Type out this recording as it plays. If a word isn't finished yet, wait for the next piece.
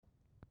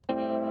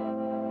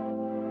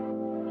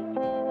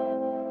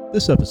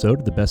This episode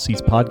of the Best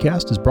Seats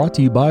podcast is brought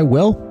to you by,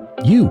 well,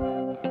 you.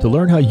 To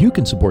learn how you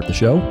can support the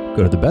show,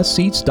 go to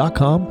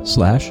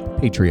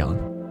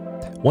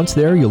thebestseats.com/Patreon. Once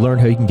there, you'll learn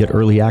how you can get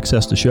early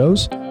access to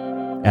shows,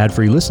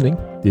 ad-free listening,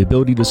 the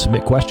ability to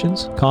submit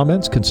questions,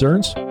 comments,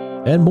 concerns,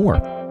 and more.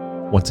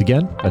 Once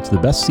again, that's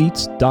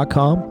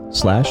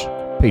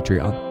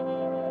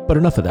thebestseats.com/Patreon. But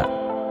enough of that.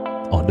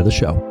 On to the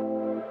show.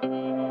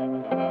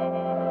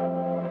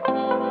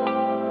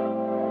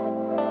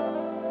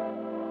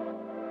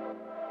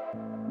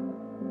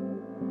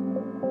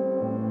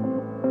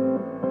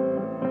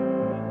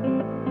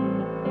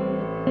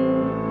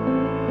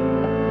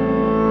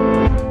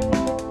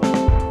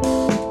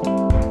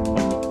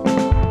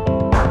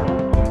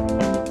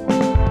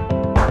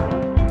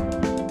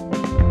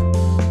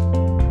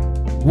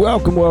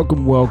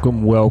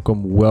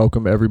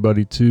 Welcome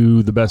everybody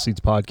to the Best Seats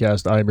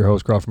podcast. I am your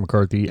host, Crawford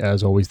McCarthy.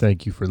 As always,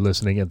 thank you for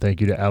listening, and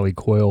thank you to Allie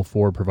Coyle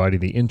for providing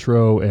the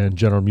intro and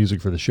general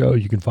music for the show.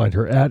 You can find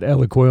her at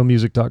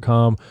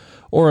alliecoylemusic.com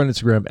or on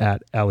Instagram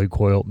at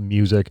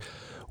alliecoylemusic.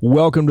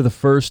 Welcome to the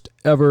first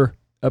ever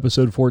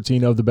episode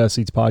 14 of the Best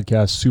Seats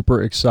podcast.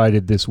 Super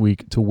excited this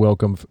week to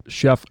welcome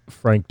Chef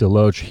Frank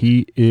DeLoach.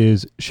 He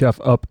is chef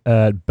up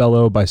at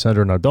Bello by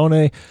Sandro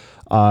Nardone.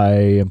 I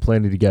am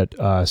planning to get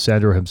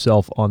Sandro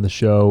himself on the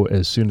show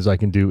as soon as I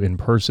can do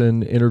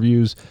in-person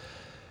interviews.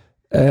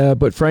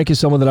 But Frank is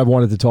someone that I've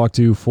wanted to talk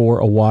to for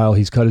a while.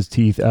 He's cut his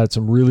teeth at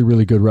some really,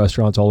 really good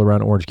restaurants all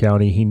around Orange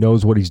County. He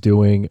knows what he's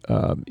doing.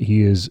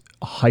 He is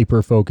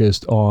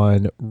hyper-focused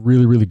on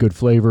really, really good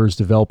flavors,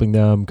 developing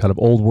them, kind of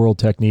old world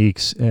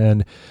techniques,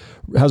 and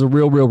has a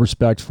real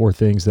respect for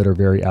things that are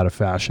very out of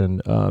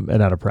fashion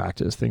and out of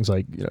practice. Things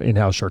like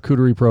in-house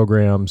charcuterie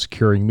programs,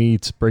 curing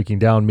meats, breaking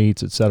down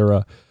meats,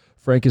 etc.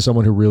 Frank is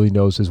someone who really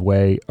knows his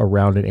way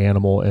around an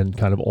animal and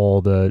kind of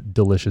all the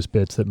delicious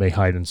bits that may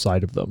hide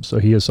inside of them. So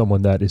he is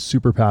someone that is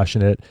super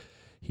passionate.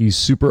 He's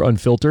super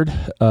unfiltered.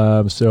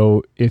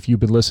 So if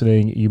you've been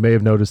listening, you may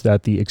have noticed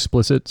that the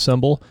explicit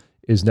symbol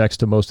is next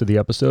to most of the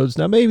episodes.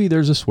 Now, maybe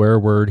there's a swear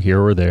word here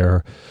or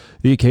there,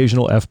 the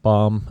occasional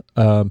F-bomb,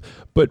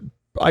 but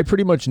I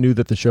pretty much knew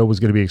that the show was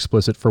going to be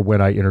explicit for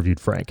when I interviewed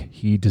Frank.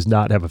 He does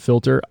not have a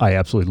filter. I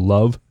absolutely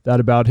love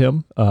that about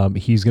him.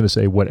 He's going to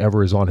say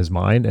whatever is on his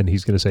mind, and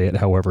he's going to say it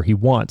however he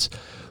wants.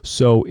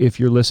 So if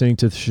you're listening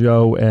to the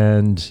show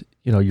and,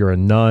 you're a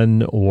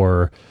nun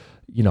or,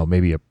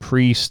 maybe a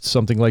priest,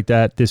 something like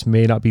that, this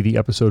may not be the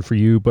episode for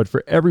you. But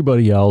for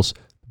everybody else,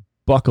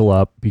 buckle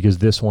up, because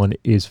this one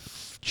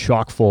is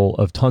chock full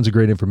of tons of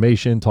great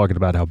information, talking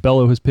about how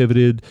Bello has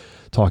pivoted,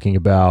 talking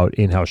about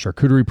in-house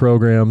charcuterie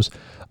programs,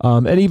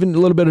 and even a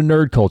little bit of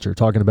nerd culture,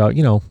 talking about,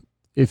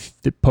 if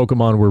the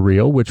Pokémon were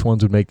real, which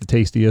ones would make the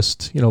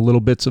tastiest,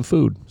 little bits of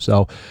food.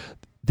 So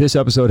this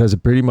episode has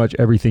pretty much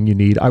everything you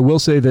need. I will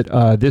say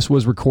that this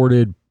was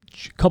recorded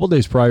a couple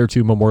days prior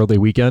to Memorial Day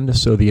weekend,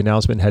 so the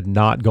announcement had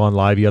not gone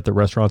live yet that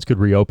restaurants could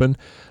reopen.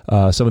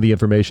 Some of the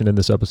information in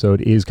this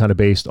episode is kind of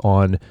based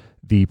on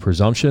the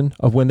presumption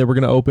of when they were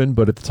going to open,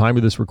 but at the time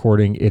of this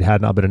recording, it had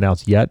not been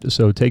announced yet.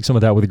 So take some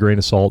of that with a grain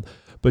of salt,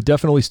 but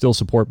definitely still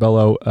support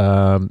Bello.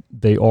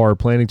 They are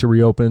planning to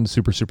reopen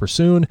super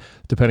soon.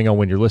 Depending on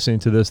when you're listening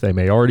to this, they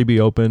may already be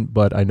open,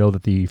 but I know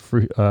that the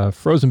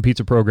frozen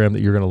pizza program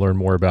that you're going to learn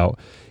more about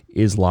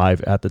is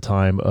live at the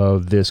time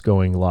of this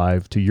going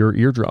live to your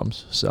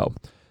eardrums. So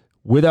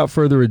without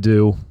further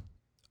ado,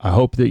 I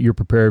hope that you're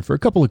prepared for a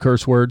couple of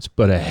curse words,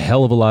 but a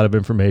hell of a lot of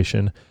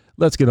information.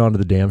 Let's get on to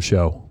the damn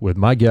show with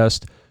my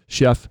guest,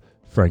 Chef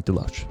Frank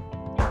DeLoach.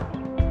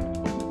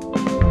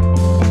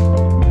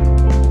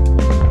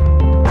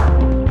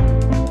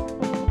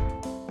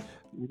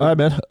 All right,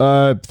 man.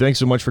 Thanks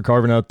so much for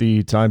carving out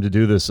the time to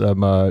do this.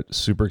 I'm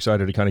super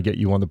excited to kind of get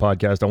you on the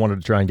podcast. I wanted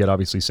to try and get,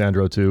 obviously,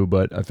 Sandro too,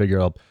 but I figure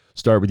I'll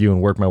start with you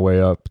and work my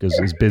way up, because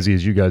as busy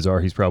as you guys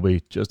are, he's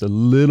probably just a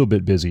little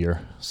bit busier.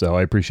 So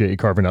I appreciate you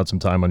carving out some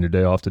time on your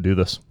day off to do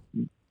this.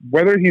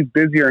 Whether he's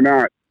busy or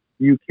not,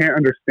 you can't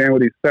understand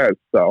what he says.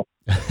 So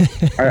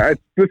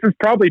this is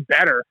probably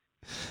better.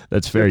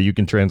 That's fair. You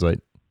can translate.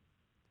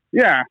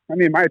 Yeah. I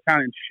mean, my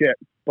Italian's shit,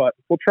 but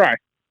we'll try.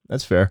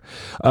 That's fair.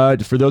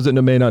 For those that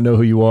may not know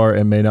who you are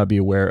and may not be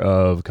aware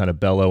of kind of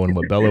Bello and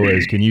what Bello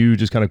is, can you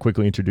just kind of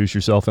quickly introduce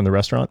yourself and the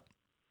restaurant?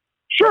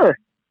 Sure.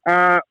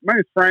 My name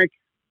is Frank.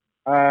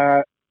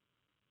 I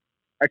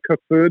cook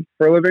food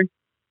for a living.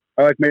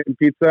 I like making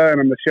pizza, and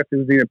I'm the chef de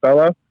cuisine at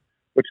Bello,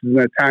 which is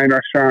an Italian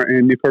restaurant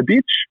in Newport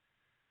Beach.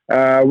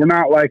 We're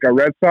not like a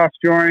red sauce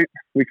joint.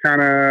 We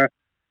kind of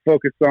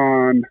focus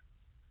on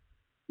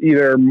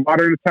either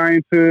modern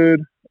Italian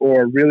food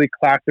or really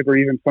classic or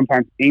even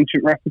sometimes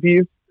ancient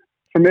recipes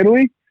from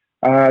Italy,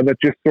 that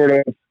just sort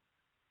of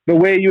the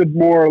way you would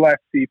more or less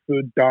see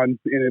food done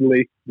in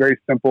Italy. Very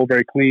simple,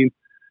 very clean,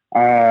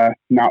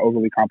 not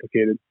overly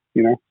complicated,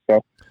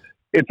 so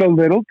it's a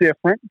little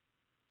different.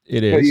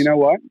 It is. But you know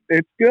what?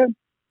 It's good.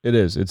 It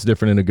is. It's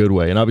different in a good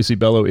way. And obviously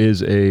Bello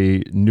is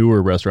a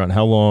newer restaurant.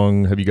 How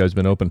long have you guys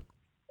been open?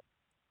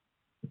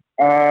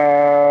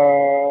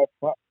 5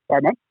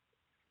 months.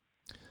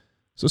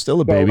 So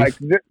still a baby.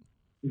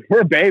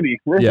 we're a baby.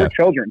 We're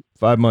children.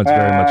 5 months,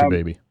 very much a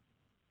baby.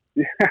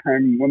 Yeah,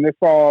 and when this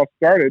all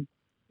started,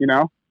 you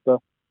know, the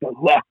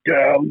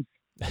lockdowns,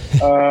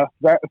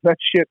 that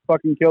shit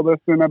fucking killed us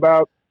in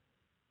about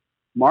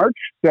March.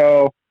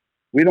 So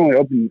we'd only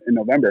opened in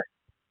November.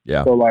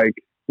 Yeah. So like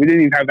we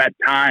didn't even have that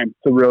time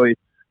to really.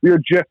 We were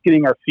just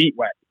getting our feet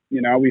wet.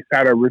 You know, we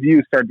had a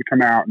review start to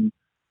come out and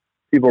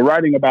people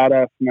writing about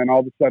us, and then all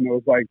of a sudden it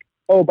was like,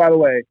 oh, by the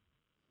way,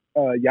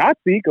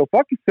 Yahtzee, go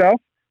fuck yourself.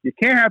 You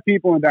can't have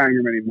people in the dining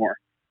room anymore.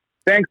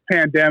 Thanks,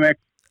 pandemic.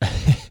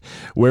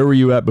 Where were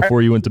you at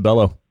before you went to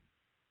Bello?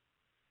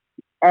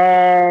 Before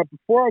I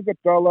was at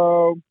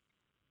Bello,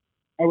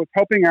 I was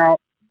helping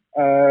out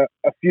a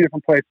few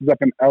different places up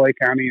in LA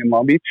County and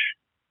Long Beach.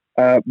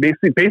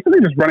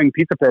 Basically just running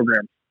pizza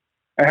programs.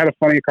 I had a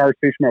funny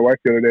conversation with my wife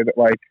the other day that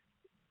like,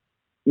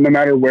 no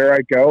matter where I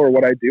go or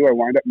what I do, I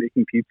wind up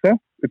making pizza.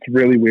 It's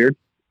really weird.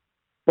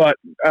 But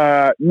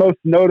most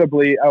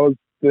notably, I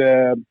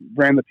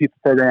ran the pizza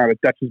program out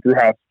of Dutch's Brew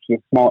House, which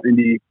is a small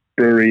indie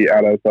brewery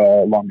out of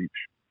Long Beach.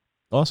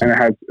 Awesome.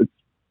 And it's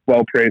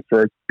well praised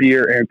for its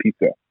beer and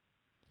pizza.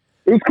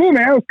 It was cool,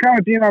 man. It was kind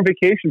of being on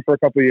vacation for a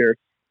couple of years.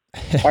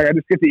 Like I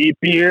just get to eat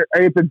beer. I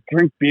get to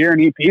drink beer and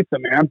eat pizza,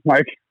 man.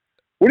 Like,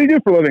 what do you do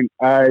for a living?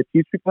 I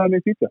teach people how to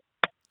make pizza.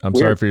 I'm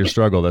sorry for your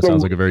struggle. That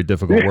sounds like a very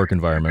difficult work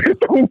environment.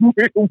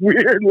 It's a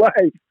weird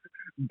life,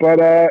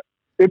 but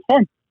it's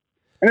fun.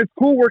 And it's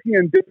cool working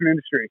in different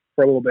industry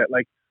for a little bit.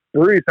 Like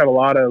breweries have a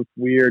lot of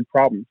weird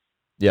problems.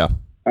 Yeah.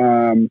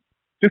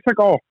 Just like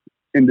all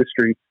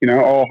industries, you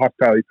know, all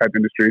hospitality type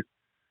industries.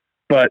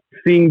 But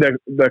seeing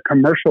the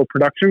commercial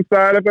production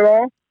side of it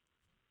all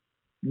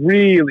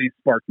really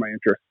sparked my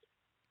interest.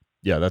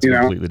 Yeah, that's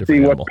completely different.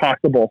 Seeing animal. What's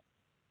possible.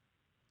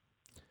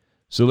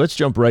 So let's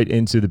jump right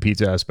into the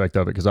pizza aspect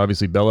of it, because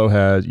obviously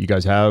Bello you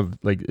guys have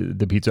like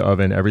the pizza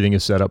oven, everything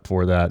is set up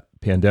for that.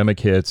 Pandemic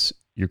hits,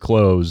 you're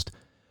closed.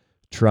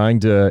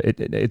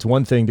 It's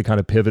one thing to kind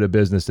of pivot a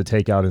business to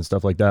take out and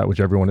stuff like that, which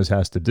everyone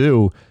has to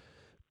do,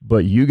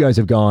 but you guys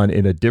have gone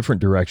in a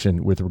different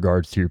direction with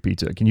regards to your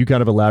pizza. Can you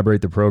kind of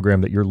elaborate the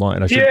program that you're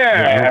launching?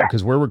 Yeah.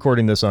 Because we're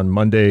recording this on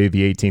Monday,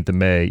 the 18th of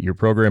May. Your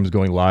program is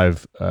going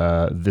live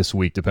this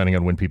week, depending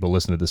on when people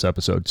listen to this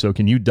episode. So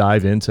can you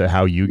dive into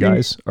how you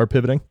guys are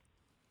pivoting?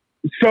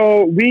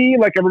 So we,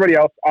 like everybody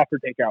else, offer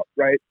takeout,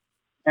 right?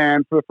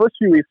 And for the first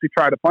few weeks, we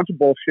tried a bunch of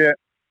bullshit.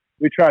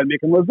 We tried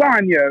making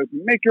lasagna,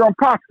 make your own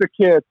pasta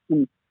kits,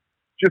 and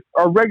just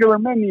our regular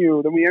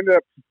menu. Then we ended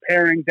up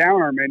paring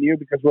down our menu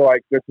because we're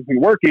like, this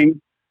isn't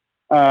working.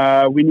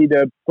 We need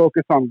to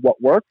focus on what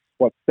works,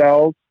 what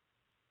sells,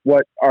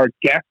 what our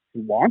guests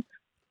want,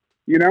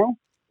 you know,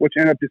 which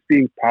ended up just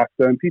being pasta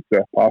and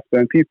pizza,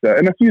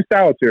 and a few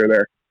salads here or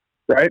there,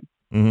 right?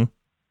 Mm-hmm.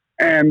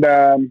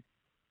 And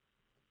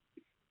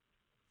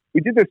we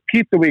did this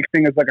pizza week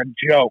thing as like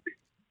a joke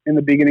in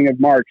the beginning of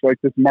March, like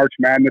this March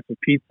Madness of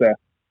pizza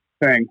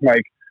thing.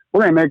 Like,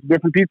 we're going to make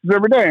different pizzas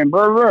every day and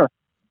blah, blah, blah.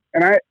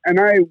 And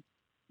I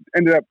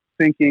ended up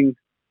thinking,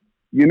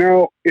 you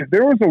know, if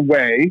there was a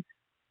way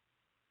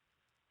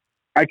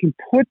I can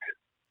put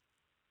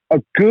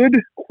a good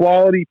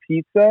quality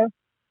pizza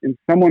in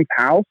someone's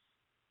house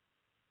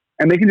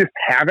and they can just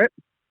have it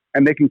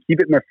and they can keep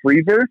it in their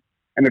freezer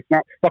and it's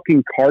not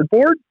fucking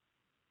cardboard,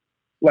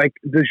 like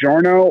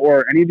DiGiorno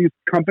or any of these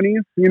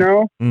companies, you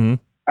know, mm-hmm.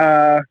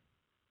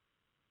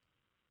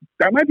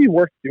 That might be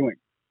worth doing,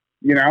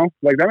 you know,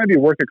 like that might be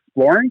worth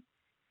exploring.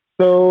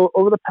 So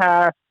over the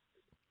past,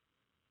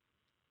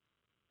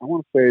 I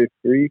want to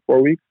say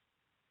 3-4 weeks,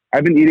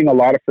 I've been eating a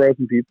lot of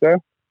frozen pizza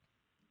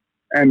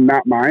and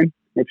not mine,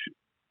 which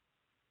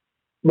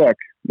look,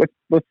 let's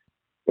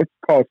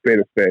call a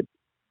spade.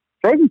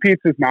 Frozen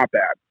pizza is not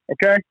bad.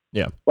 Okay.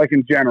 Yeah. Like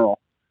in general,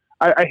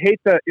 I hate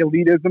the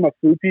elitism of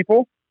food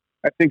people.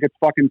 I think it's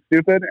fucking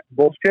stupid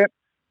bullshit.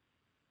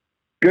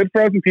 Good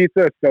frozen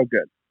pizza is still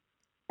good.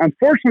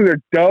 Unfortunately,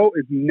 their dough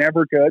is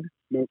never good,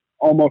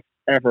 almost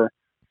ever.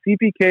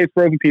 CPK's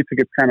frozen pizza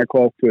gets kind of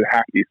close to a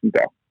half decent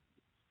dough.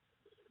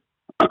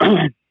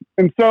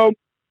 And so,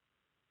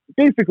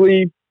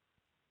 basically,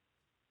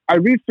 I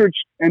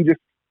researched and just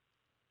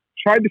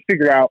tried to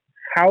figure out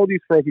how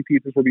these frozen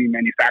pizzas were being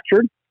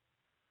manufactured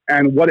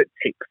and what it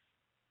takes.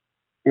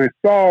 And I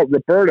saw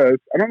Roberta's,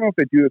 I don't know if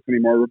they do this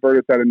anymore,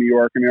 Roberta's out of New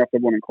York, and they also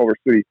have one in Culver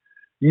City,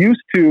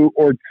 used to,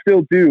 or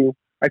still do,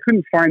 I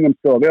couldn't find them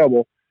still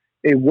available,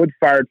 a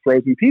wood-fired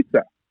frozen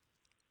pizza.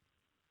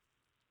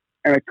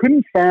 And I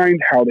couldn't find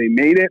how they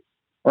made it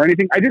or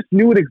anything. I just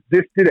knew it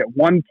existed at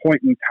one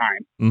point in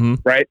time, mm-hmm.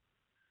 right?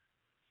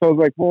 So I was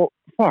like, well,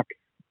 fuck.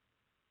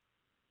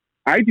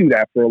 I do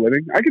that for a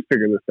living. I could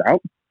figure this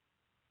out.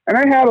 And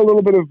I had a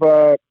little bit of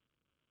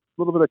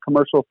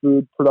commercial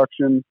food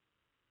production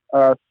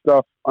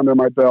stuff under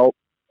my belt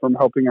from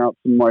helping out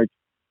some like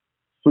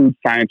food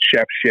science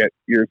chef shit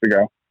years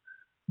ago.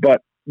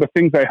 But the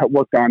things I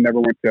worked on never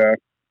went to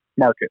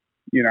market,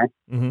 you know?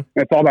 Mm-hmm. And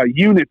it's all about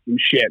units and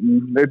shit,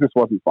 and it just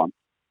wasn't fun.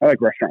 I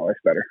like restaurant life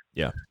better.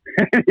 Yeah.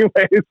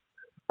 Anyways,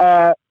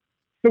 so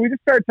we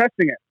just started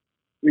testing it.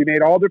 We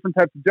made all different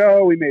types of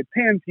dough. We made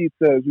pan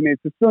pizzas. We made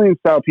Sicilian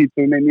style pizza.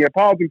 We made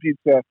Neapolitan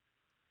pizza.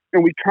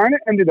 And we kind of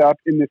ended up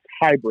in this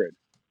hybrid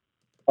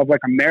of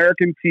like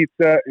American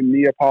pizza and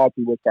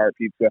Neapolitan with our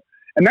pizza.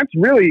 And that's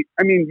really,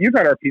 I mean, you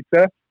got our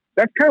pizza.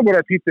 That's kind of what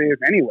our pizza is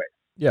anyway.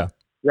 Yeah.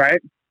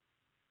 Right?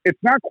 It's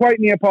not quite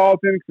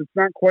Neapolitan because it's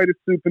not quite a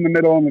soup in the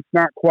middle, and it's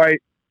not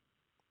quite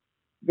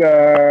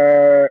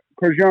the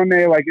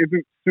Corgione, like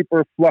isn't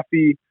super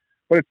fluffy,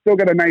 but it's still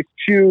got a nice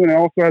chew, and it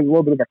also has a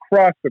little bit of a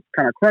crust that's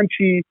kind of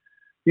crunchy,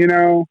 you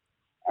know.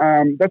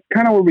 That's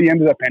kind of where we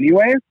ended up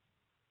anyways.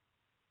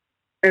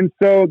 And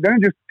so then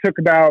it just took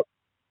about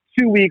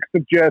 2 weeks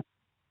of just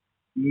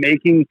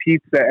making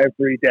pizza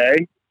every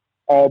day,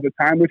 all the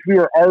time, which we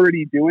were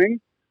already doing,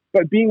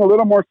 but being a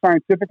little more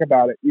scientific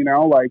about it, you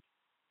know, like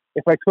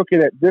if I cook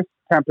it at this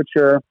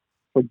temperature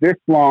for this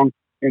long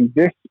in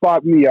this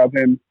spot in the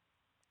oven,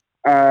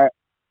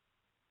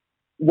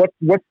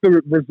 what's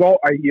the result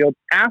I yield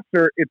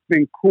after it's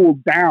been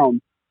cooled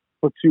down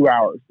for 2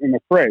 hours in the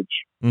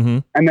fridge,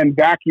 and then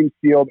vacuum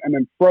sealed and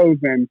then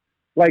frozen.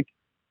 Like,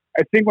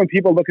 I think when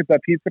people look at the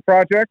pizza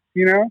project,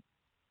 you know,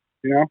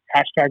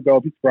 hashtag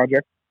Bella Pizza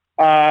Project,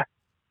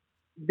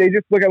 they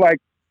just look at like,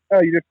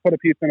 oh, you just put a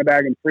pizza in a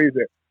bag and freeze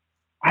it.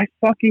 I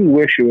fucking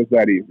wish it was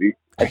that easy.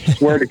 I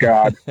swear to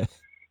God.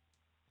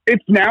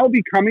 It's now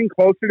becoming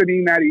closer to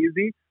being that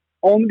easy,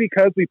 only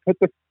because we put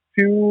the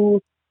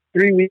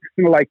 2-3 weeks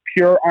into like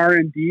pure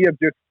R&D of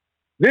just,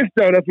 this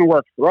dough doesn't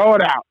work, throw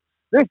it out.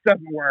 This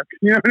doesn't work.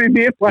 You know what I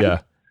mean? Like,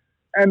 yeah.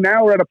 And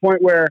now we're at a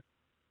point where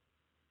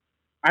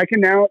I can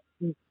now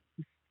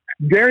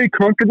very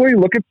comfortably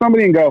look at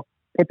somebody and go,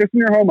 put this in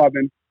your home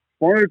oven,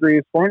 400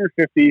 degrees,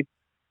 450,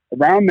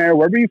 around there,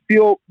 wherever you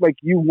feel like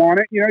you want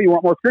it. You know, you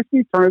want more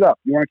crispy, turn it up.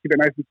 You want to keep it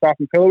nice and soft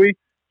and pillowy,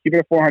 keep it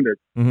at 400.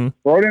 Throw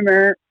it in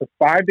there for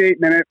 5 to 8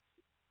 minutes,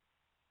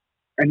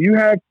 and you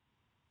have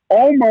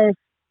almost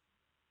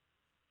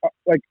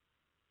like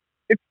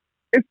it's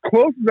as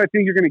close as I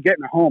think you're going to get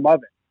in a home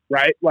oven,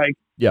 right? Like,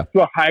 yeah,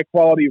 to a high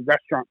quality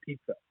restaurant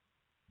pizza,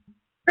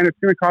 and it's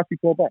going to cost you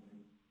 $12.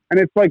 And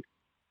it's like,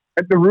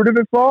 at the root of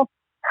this all,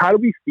 how do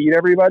we feed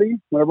everybody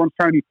when everyone's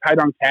trying to be tight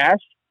on cash?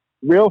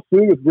 Real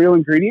food with real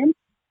ingredients,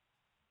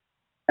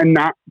 and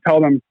not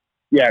tell them,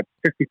 yeah,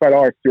 it's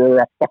 $65 to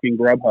order off fucking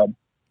Grubhub.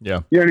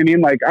 Yeah, you know what I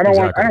mean? Like, I don't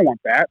want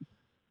that.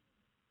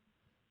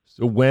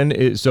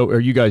 So are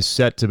you guys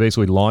set to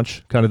basically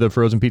launch kind of the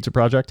frozen pizza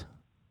project?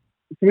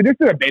 So we just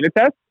did a beta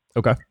test.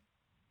 Okay.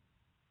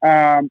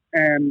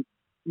 And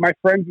my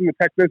friends in the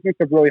tech business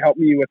have really helped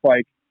me with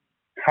like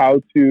how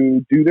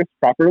to do this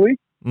properly.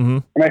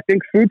 And I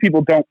think food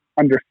people don't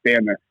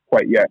understand this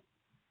quite yet.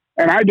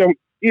 And I don't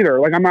either.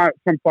 Like, I'm not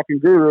some fucking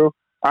guru.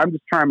 I'm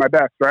just trying my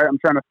best, right? I'm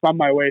trying to thumb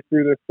my way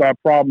through this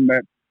problem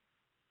that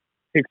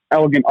takes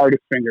elegant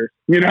artist fingers,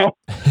 you know?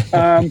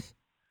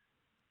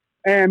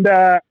 And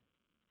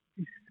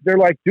they're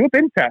like, do a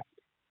beta test.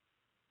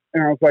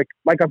 And I was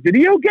like a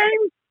video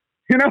game?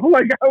 You know,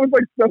 like, I was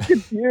like so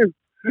confused.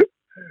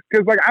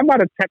 Because like, I'm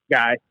not a tech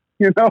guy,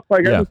 you know?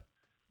 Like, yeah.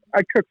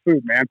 I cook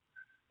food, man.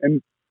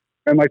 And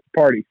like to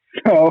party.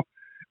 So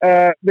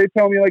they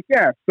tell me like,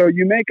 yeah, so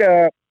you make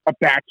a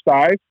batch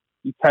size,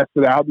 you test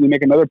it out, and you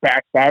make another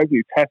batch size, and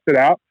you test it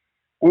out.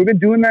 And we've been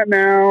doing that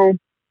now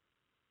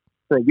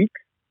for a week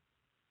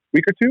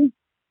or two.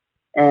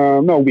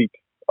 No, a week.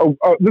 Oh,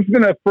 this has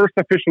been the first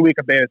official week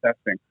of beta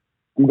testing.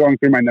 I'm going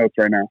through my notes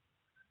right now.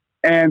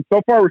 And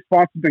so far,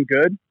 response has been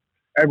good.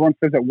 Everyone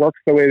says it works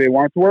the way they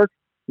want it to work.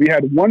 We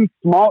had one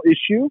small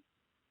issue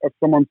of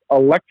someone's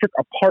electric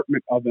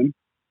apartment oven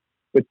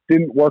that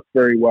didn't work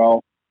very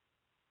well,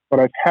 but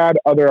I've had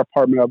other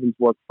apartment ovens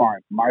work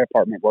fine. My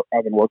apartment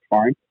oven works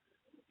fine.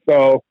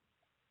 So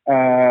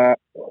that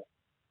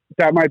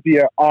might be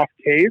an off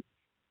case,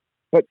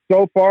 but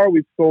so far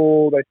we've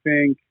sold, I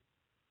think,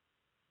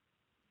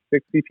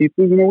 60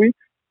 pizzas in a week,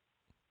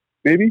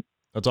 maybe.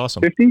 That's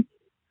awesome. 50.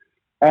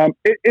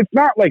 It's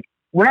not like,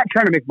 we're not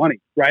trying to make money,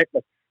 right?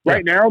 Like,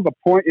 right now, the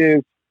point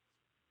is,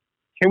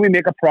 can we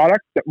make a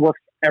product that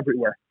works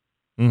everywhere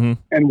and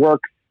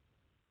works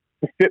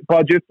to fit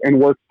budgets and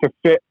works to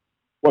fit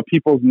what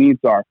people's needs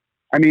are?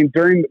 I mean,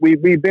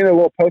 we've made a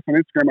little post on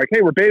Instagram like,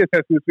 hey, we're beta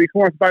testing this week. Who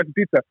wants to buy some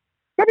pizza?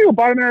 Some people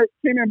came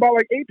in and bought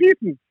like 8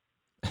 pizzas.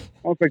 I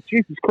was like,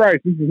 Jesus Christ,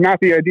 this is not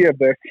the idea of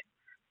this.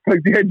 Like,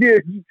 the idea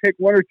is you take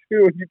 1 or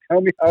 2 and you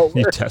tell me how it works.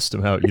 You test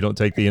them out. You don't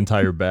take the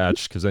entire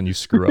batch because then you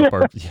screw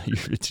up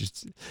it's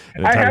just an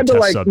entire I had to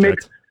test like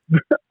subject.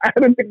 I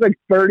had to make like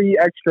 30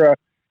 extra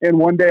in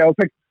one day. I was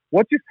like,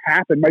 what just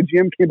happened? My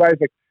GM came by. He's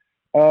like,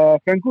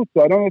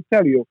 Francuccio, I don't know what to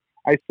tell you.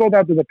 I sold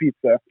out of the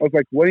pizza. I was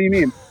like, what do you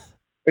mean?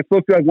 It's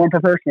supposed to be like 1 per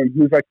person. He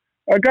was like,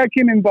 a guy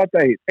came in and bought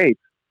the 8.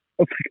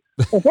 I was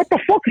like, well, what the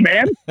fuck,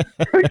 man?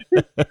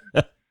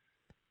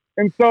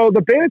 And so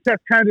the beta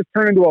test kind of just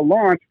turned into a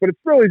launch, but it's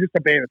really just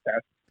a beta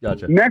test.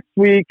 Gotcha. Next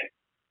week,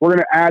 we're going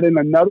to add in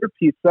another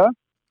pizza. So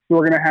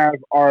we're going to have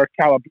our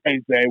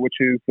calabrese, which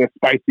is the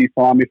spicy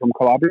salami from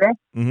Calabria,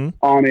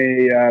 on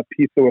a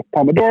pizza with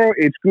pomodoro,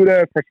 aged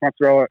Gouda, fresh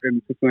mozzarella,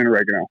 and Sicilian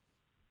oregano.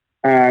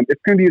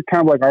 It's going to be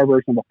kind of like our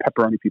version of a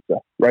pepperoni pizza,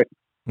 right?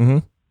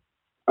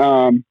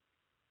 Mm-hmm.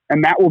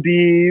 And that will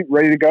be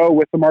ready to go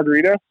with the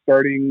margarita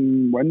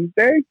starting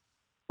Thursday.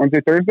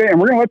 And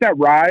we're going to let that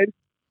ride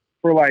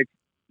for like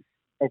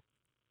a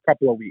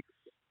couple of weeks,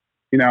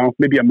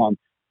 maybe a month.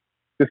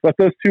 Just let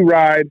those two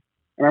ride.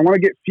 And I want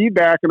to get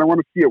feedback, and I want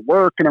to see it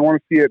work, and I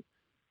want to see it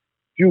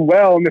do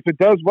well. And if it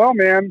does well,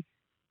 man,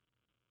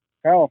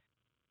 hell,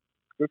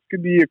 this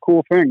could be a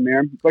cool thing,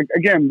 man. Like,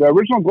 again, the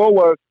original goal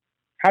was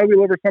how do we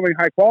deliver something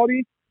high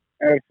quality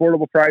at an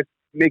affordable price,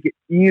 make it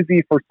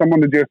easy for someone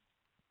to just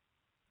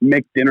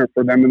make dinner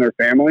for them and their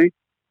family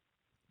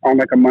on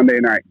like a Monday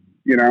night,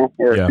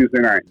 or a Tuesday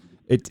night.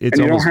 It's and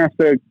you almost, don't have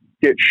to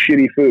get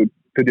shitty food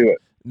to do it.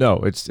 No,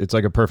 it's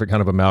like a perfect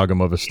kind of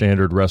amalgam of a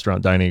standard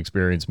restaurant dining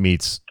experience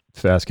meets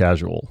fast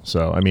casual.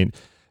 So, I mean,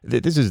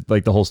 this is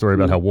like the whole story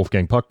about how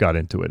Wolfgang Puck got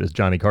into it, as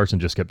Johnny Carson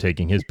just kept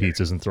taking his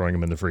pizzas and throwing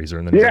them in the freezer,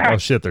 and then he's like, oh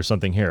shit, there's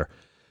something here.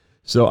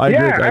 So I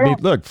agree. I mean,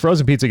 look,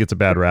 frozen pizza gets a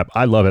bad rap.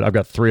 I love it. I've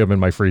got 3 of them in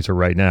my freezer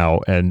right now,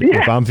 and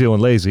if I'm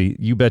feeling lazy,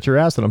 you bet your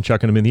ass that I'm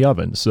chucking them in the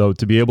oven. So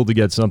to be able to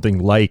get something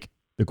like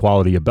the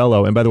quality of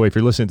Bello, and by the way, if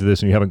you're listening to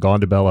this and you haven't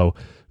gone to Bello,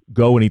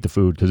 go and eat the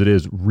food, because it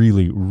is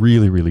really,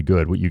 really, really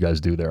good what you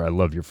guys do there. I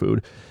love your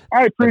food.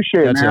 I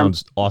appreciate it, man. That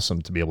sounds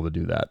awesome to be able to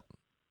do that.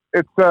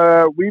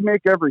 It's we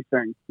make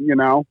everything,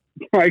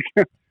 like,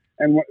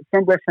 and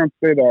some restaurants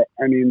say that.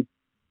 I mean,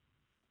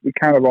 we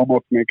kind of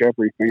almost make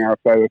everything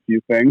outside of a few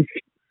things.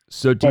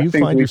 So do you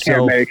find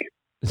yourself?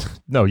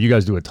 No, you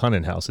guys do a ton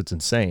in house. It's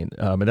insane,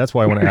 and that's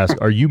why I want to ask: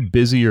 are you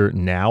busier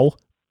now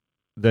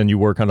than you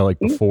were kind of like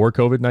before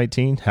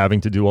COVID-19,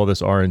 having to do all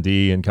this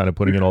R&D and kind of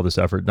putting in all this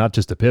effort, not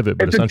just to pivot,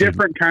 but it's a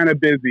different kind of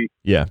busy.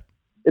 Yeah,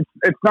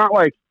 it's not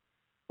like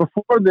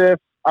before this.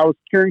 I was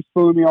curing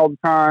salumi all the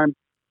time.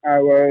 I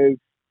was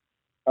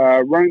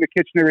running the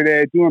kitchen every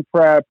day, doing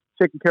prep,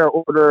 taking care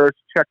of orders,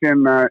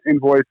 checking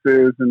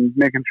invoices, and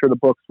making sure the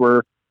books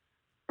were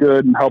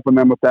good and helping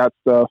them with that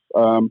stuff.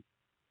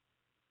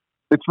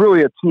 It's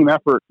really a team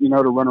effort, to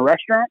run a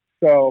restaurant.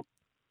 So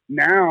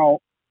now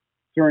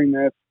during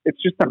this, it's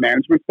just the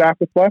management staff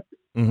that's left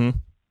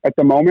at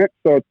the moment.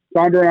 So it's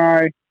Sandra and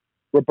I,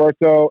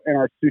 Roberto, and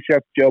our sous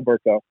chef,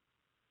 Gilberto.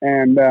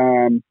 And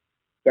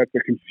that's a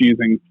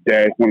confusing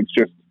day when it's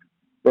just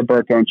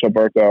Roberto and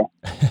Gilberto.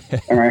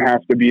 And I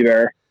have to be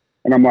there.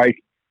 And I'm like,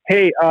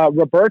 hey,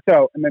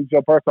 Roberto. And then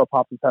Gilberto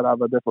pops his head out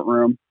of a different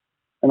room.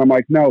 And I'm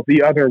like, no,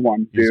 the other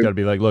one, dude. You just got to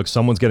be like, look,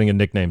 someone's getting a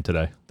nickname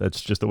today.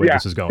 That's just the way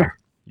this is going.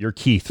 You're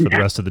Keith for the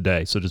rest of the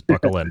day, so just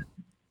buckle in.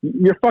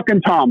 You're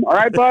fucking Tom, all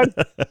right, bud?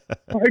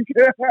 So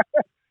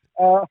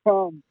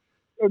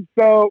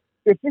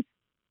it's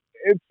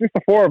just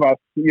the 4 of us,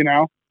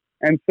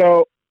 And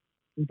so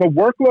the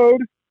workload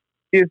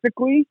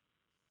physically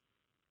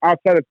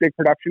outside of big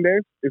production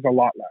days is a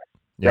lot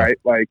less, right?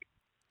 Like,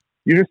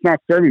 you're just not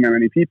serving that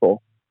many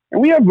people.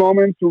 And we have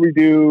moments where we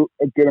do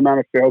a good amount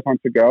of sales on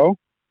to go,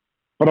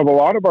 but a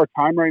lot of our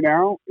time right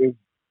now is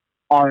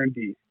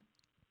R&D.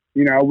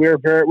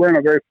 We're in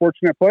a very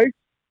fortunate place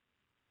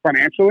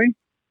financially.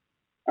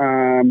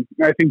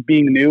 I think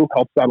being new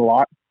helps out a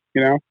lot,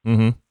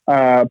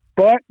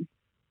 but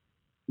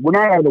we're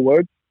not out of the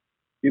woods.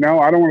 I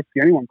don't want to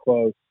see anyone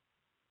close.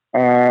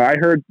 I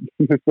heard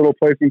this little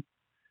place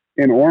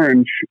in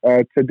Orange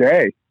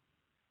today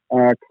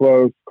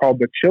closed, called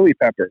the Chili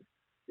Pepper.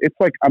 It's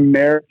like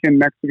American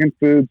Mexican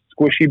food,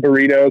 squishy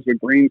burritos with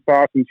green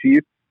sauce and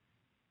cheese.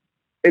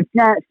 It's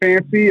not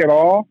fancy at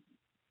all.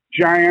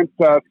 Giant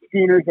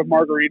schooners of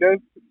margaritas,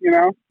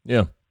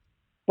 Yeah.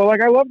 But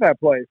like, I love that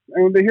place.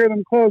 And when they hear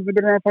them close, they've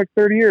been around for like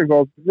 30 years. I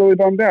was really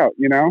bummed out,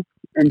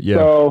 And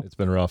so it's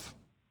been rough.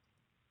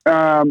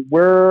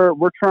 We're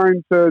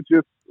trying to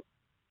just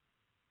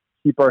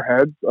keep our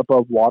heads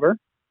above water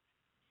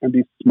and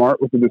be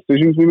smart with the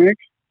decisions we make,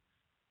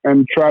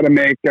 and try to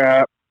make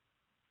a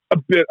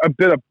bit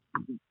of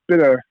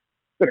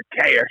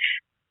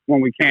cash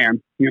when we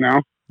can,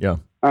 Yeah.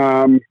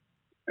 And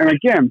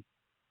again,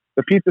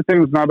 the pizza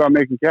thing is not about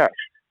making cash.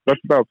 That's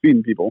about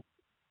feeding people.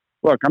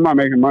 Look, I'm not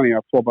making money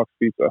off $12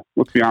 pizza.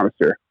 Let's be honest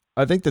here.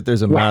 I think that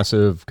there's a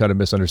massive kind of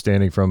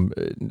misunderstanding from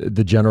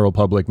the general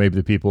public, maybe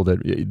the people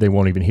that they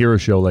won't even hear a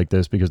show like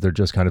this because they're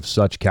just kind of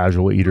such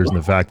casual eaters, and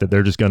the fact that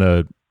they're just going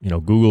to,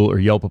 Google or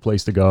Yelp a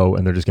place to go,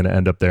 and they're just going to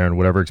end up there, and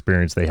whatever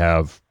experience they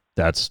have,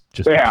 that's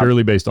just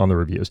purely based on the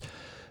reviews.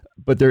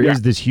 But there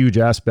is this huge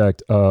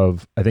aspect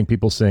of, I think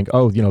people think,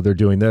 oh, they're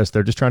doing this,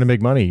 they're just trying to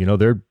make money.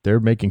 They're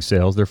making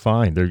sales, they're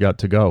fine, they're got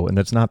to go. And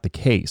that's not the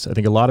case. I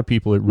think a lot of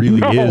people, it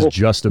really is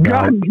just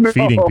about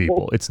feeding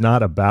people. It's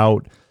not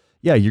about,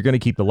 you're going to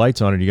keep the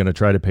lights on and you're going to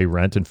try to pay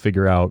rent and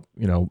figure out,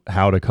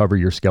 how to cover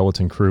your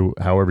skeleton crew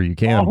however you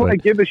can. All I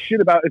give a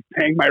shit about is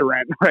paying my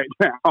rent right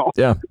now.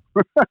 Yeah.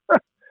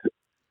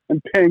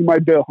 And paying my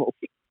bills.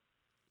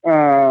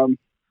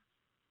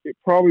 It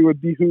probably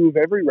would behoove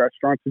every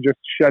restaurant to just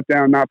shut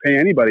down, not pay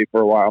anybody for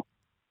a while.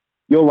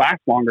 You'll last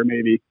longer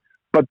maybe,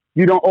 but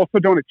you don't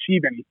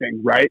achieve anything,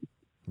 right?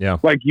 Yeah.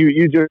 Like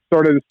you just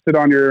sort of sit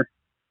on your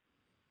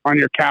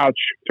couch,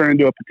 turn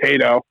into a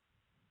potato,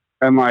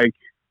 and like,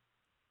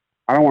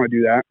 I don't want to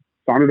do that.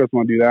 Sandra doesn't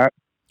want to do that.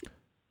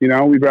 You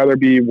know, we'd rather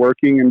be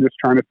working and just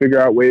trying to figure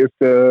out ways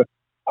to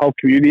help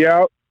community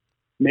out,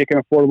 make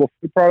an affordable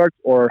food product,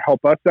 or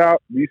help us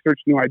out, research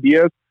new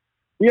ideas.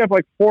 We have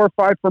like 4 or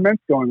 5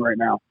 ferments going right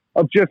now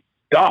of just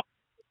stuff.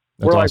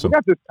 That's We're awesome.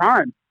 like, we got this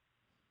time.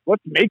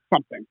 Let's make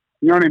something.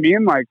 You know what I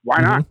mean? Like,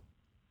 why not?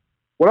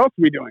 What else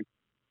are we doing?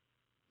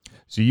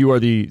 So you are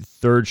the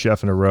 3rd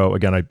chef in a row.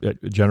 Again, I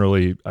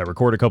generally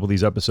record a couple of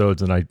these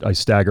episodes and I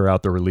stagger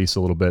out the release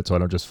a little bit so I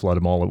don't just flood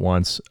them all at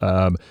once.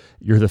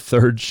 You're the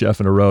 3rd chef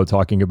in a row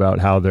talking about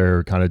how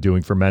they're kind of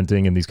doing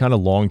fermenting and these kind of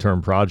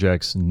long-term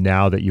projects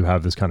now that you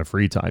have this kind of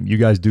free time. You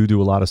guys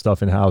do a lot of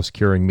stuff in-house,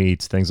 curing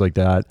meats, things like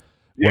that.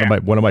 Yeah.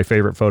 One of my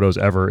favorite photos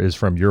ever is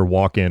from your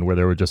walk-in where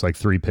there were just like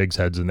 3 pigs'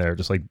 heads in there,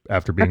 just like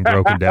after being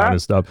broken down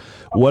and stuff.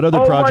 What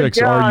other projects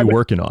are you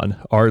working on?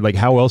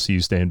 How else are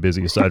you staying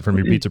busy aside from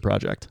your pizza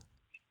project?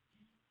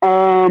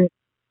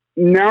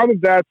 Now that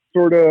that's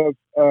sort of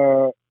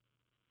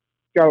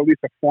got at least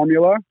a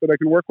formula that I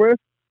can work with,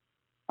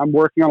 I'm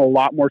working on a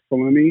lot more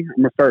salumi. I'm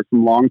gonna start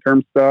some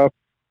long-term stuff.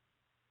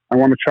 I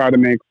want to try to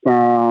make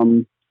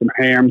some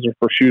hams or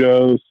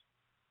prosciuttos.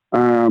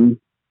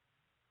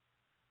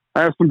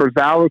 I have some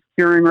Brazalas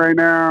curing right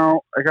now.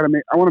 I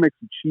want to make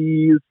some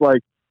cheese.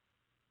 Like,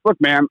 look,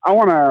 man,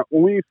 when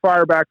we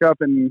fire back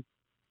up and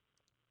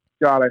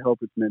God, I hope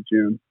it's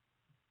mid-June.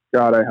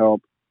 God, I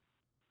hope.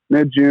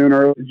 Mid-June,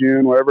 early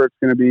June, whatever it's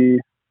going to be.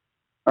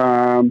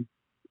 I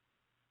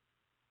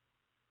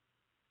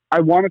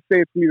want to say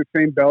it's going to be the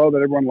same Bello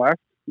that everyone left,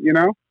 you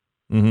know,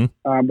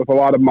 with a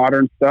lot of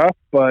modern stuff,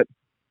 but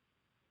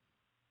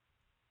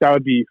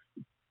that'd be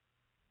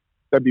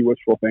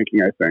wishful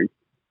thinking, I think,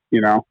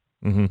 you know.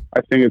 I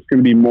think it's going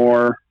to be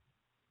more,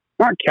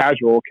 not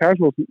casual.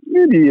 Casual,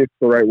 maybe it's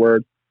the right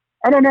word.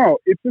 I don't know.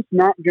 It's just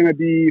not going to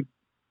be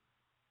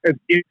as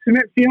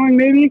intimate feeling,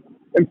 maybe.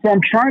 And so I'm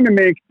trying to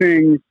make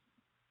things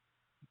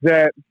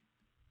that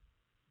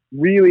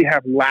really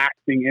have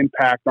lasting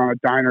impact on a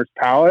diner's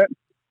palate,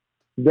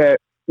 that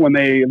when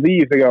they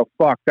leave, they go,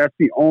 fuck, that's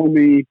the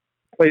only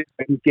place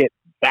I can get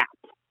that.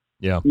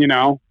 Yeah. You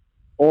know?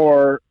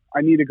 Or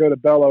I need to go to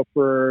Bello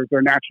for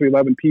their Naturally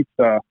Leavened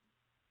pizza,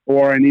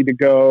 or I need to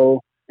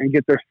go and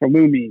get their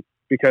salumi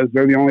because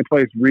they're the only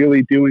place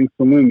really doing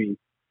salumi,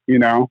 you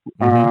know?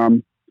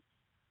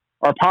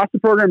 Our pasta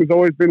program has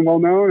always been well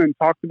known and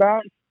talked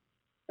about,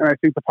 and I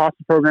think the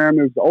pasta program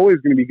is always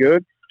going to be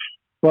good.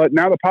 But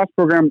now the pasta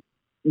program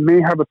may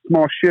have a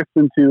small shift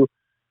into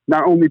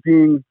not only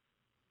being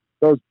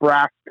those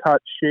brass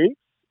cut shapes.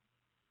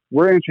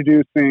 I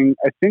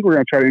think we're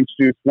going to try to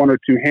introduce 1 or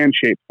 2 hand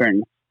shaped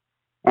things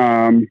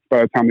by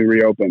the time we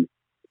reopen,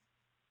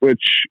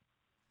 which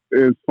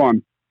is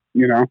fun,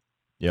 you know?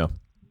 Yeah.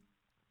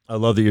 I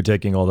love that you're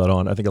taking all that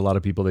on. I think a lot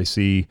of people, they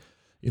see,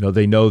 you know,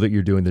 they know that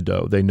you're doing the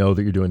dough, they know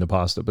that you're doing the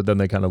pasta, but then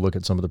they kind of look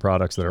at some of the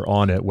products that are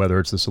on it, whether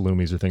it's the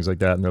salumis or things like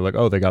that, and they're like,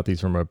 oh, they got these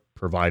from a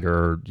provider,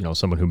 or, you know,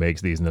 someone who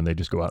makes these, and then they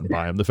just go out and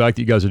buy them. The fact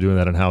that you guys are doing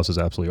that in-house is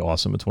absolutely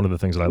awesome. It's one of the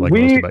things that I like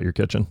most about your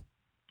kitchen.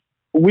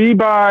 We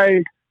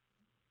buy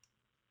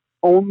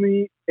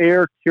only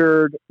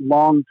air-cured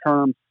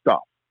long-term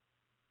stuff.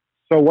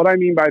 So what I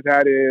mean by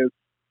that is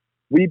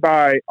we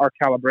buy our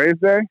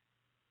Calabrese,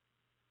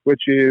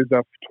 which is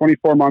a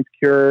 24-month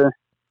cure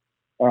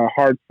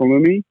hard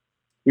salumi.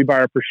 We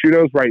buy our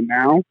prosciuttos right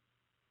now.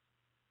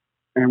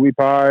 And we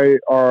buy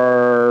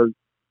I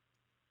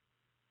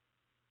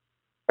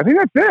think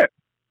that's it.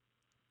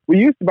 We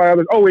used to buy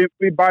others. Oh,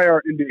 we buy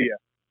our Nduja.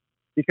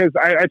 Because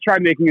I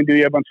tried making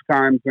Nduja a bunch of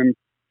times, and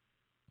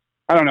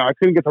I don't know, I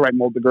couldn't get the right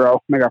mold to grow,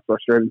 and I got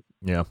frustrated.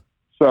 Yeah.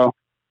 So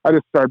I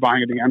just started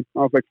buying it again. I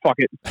was like, fuck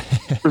it.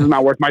 This is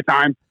not worth my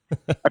time.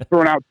 I've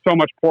thrown out so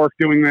much pork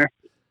doing this.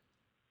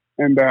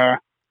 And I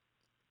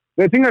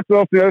think that's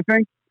also the other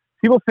thing.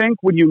 People think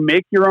when you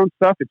make your own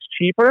stuff, it's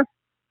cheaper.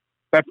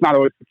 That's not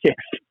always the case.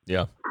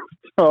 Yeah.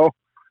 So,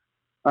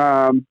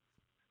 and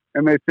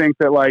they think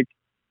that, like,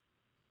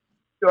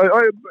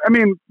 I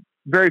mean,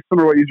 very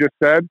similar to what you just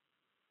said.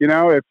 You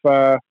know, if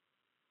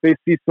they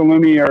see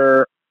salumi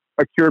or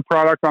a cured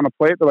product on a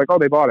plate, they're like, oh,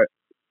 they bought it.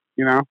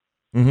 You know?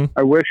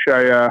 I wish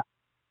I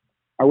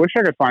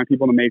could find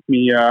people to make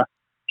me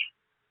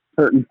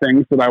certain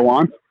things that I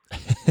want.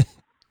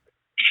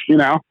 You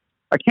know,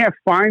 I can't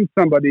find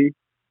somebody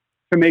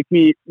to make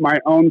me my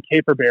own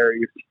caper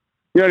berries.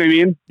 You know what I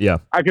mean? Yeah.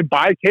 I could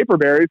buy caper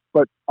berries,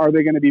 but are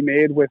they going to be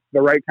made with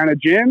the right kind of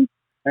gin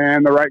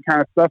and the right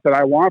kind of stuff that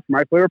I want for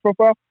my flavor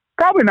profile?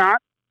 Probably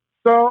not.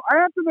 So I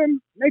have to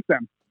then make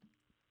them,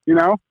 you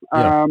know?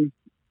 Yeah.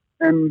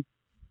 And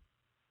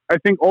I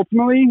think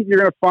ultimately you're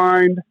going to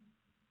find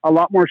a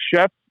lot more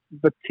chefs,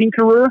 the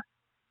tinkerer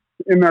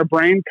in their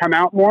brain, come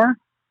out more,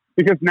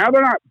 because now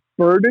they're not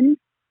burdened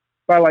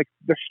by, like,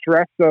 the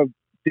stress of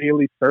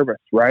daily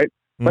service, right?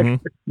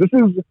 Like, this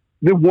is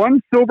the one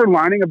silver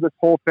lining of this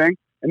whole thing,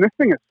 and this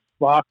thing is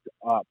fucked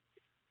up,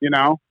 you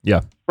know?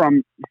 Yeah.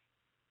 From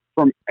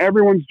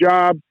everyone's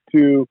jobs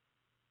to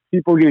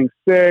people getting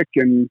sick,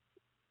 and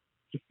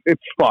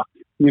it's fucked,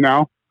 you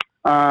know?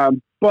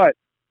 But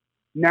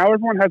now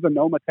everyone has a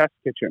Noma test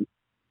kitchen.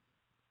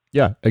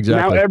 Yeah,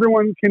 exactly. Now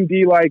everyone can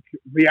be like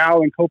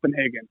Real in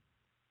Copenhagen.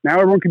 Now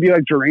everyone can be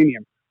like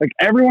Geranium. Like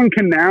everyone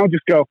can now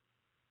just go,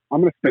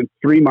 I'm going to spend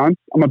 3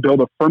 months. I'm going to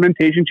build a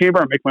fermentation chamber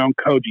and make my own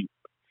koji.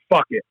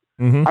 Fuck it.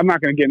 Mm-hmm. I'm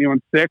not going to get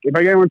anyone sick. If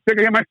I get anyone sick,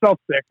 I get myself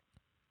sick.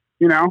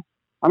 You know,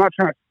 I'm not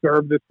trying to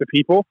serve this to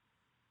people.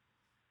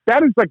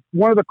 That is like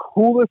one of the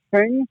coolest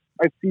things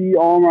I see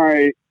all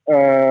my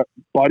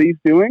buddies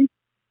doing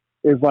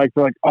is like,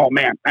 they're like, oh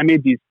man, I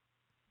made these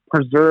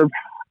preserved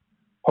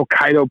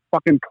Hokkaido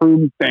fucking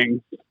prune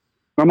things. And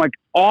I'm like,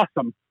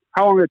 awesome.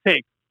 How long did it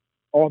take?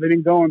 Oh, they've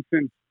been going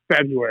since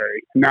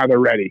February. And now they're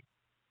ready.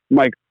 I'm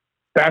like,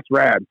 that's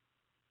rad.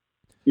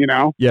 You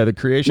know? Yeah, the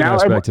creation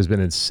aspect has been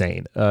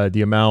insane.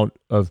 The amount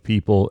of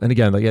people, and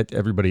again, like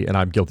everybody, and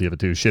I'm guilty of it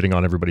too, shitting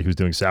on everybody who's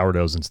doing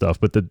sourdoughs and stuff,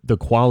 but the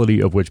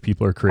quality of which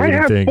people are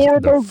creating things,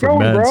 the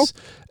ferments,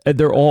 and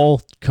they're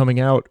all coming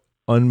out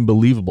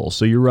unbelievable.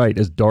 So you're right,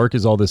 as dark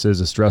as all this is,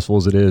 as stressful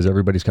as it is,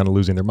 everybody's kind of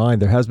losing their mind.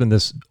 There has been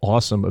this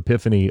awesome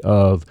epiphany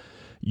of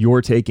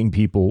you're taking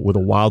people with a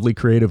wildly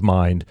creative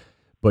mind,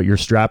 but you're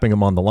strapping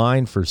them on the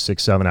line for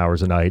 6-7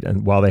 hours a night.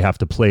 And while they have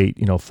to plate,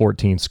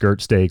 14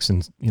 skirt steaks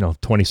and,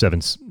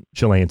 27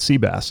 Chilean sea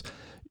bass,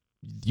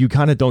 you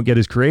kind of don't get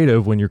as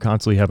creative when you're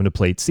constantly having to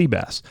plate sea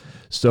bass.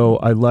 So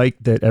I like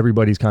that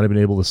everybody's kind of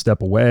been able to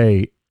step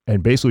away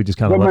and basically just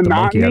kind of let the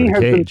monkey out of the cage. The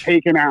monotony has been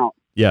taken out.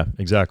 Yeah,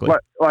 exactly.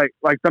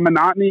 Like the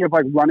monotony of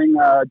like running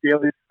a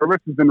daily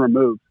service has been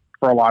removed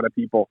for a lot of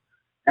people.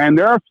 And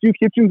there are a few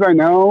kitchens I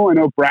know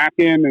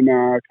Bracken and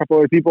a couple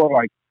other people are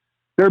like,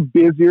 they're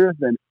busier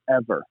than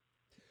ever.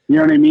 You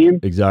know what I mean?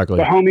 Exactly.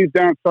 The homies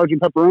down at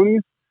Sergeant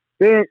Pepperoni's,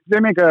 they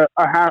make a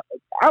half.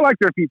 I like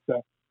their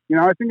pizza.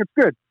 I think it's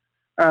good.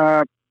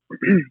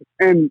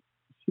 And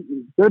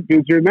they're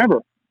busier than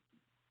ever.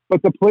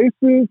 But the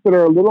places that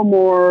are a little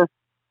more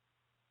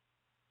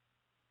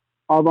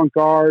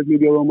avant-garde,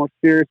 maybe a little more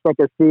serious about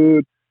their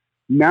food,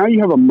 now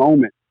you have a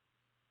moment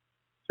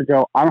to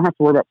go, I don't have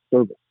to worry about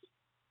service.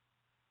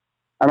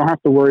 I don't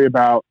have to worry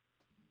about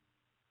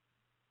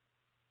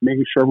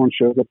making sure everyone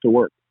shows up to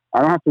work. I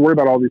don't have to worry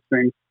about all these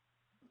things.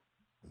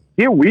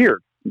 Get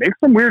weird. Make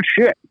some weird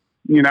shit.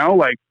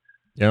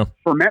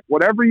 Ferment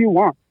whatever you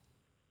want.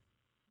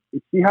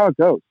 And see how it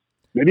goes.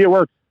 Maybe it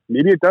works.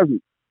 Maybe it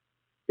doesn't.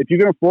 If you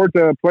can afford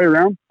to play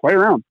around, play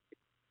around.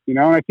 And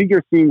I think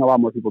you're seeing a lot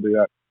more people do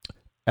that.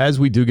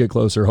 As we do get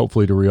closer,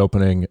 hopefully, to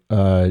reopening,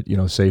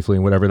 safely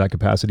and whatever that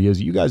capacity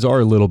is, you guys are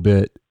a little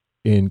bit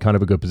in kind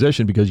of a good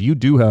position because you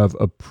do have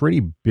a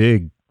pretty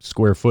big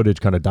square footage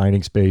kind of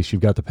dining space.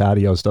 You've got the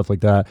patio, stuff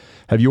like that.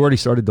 Have you already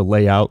started to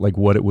lay out like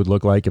what it would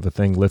look like if a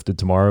thing lifted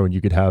tomorrow and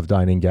you could have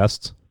dining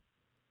guests?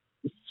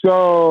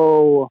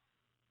 So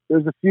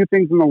there's a few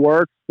things in the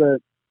works that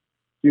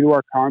due to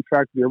our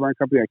contract with the airline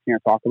company, I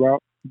can't talk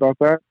about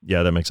that.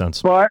 Yeah, that makes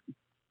sense. But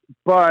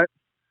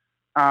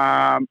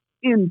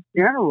in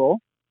general,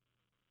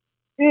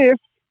 if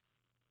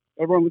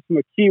everyone listen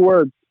to key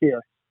words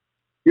here,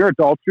 you're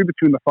adultery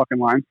between the fucking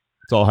lines.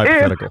 It's all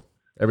hypothetical.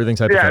 Everything's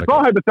hypothetical. Yeah, it's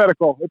all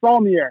hypothetical. It's all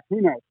in the air.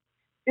 Who knows?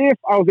 If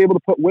I was able to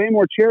put way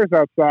more chairs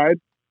outside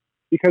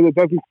because it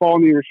doesn't fall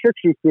in the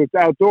restrictions because it's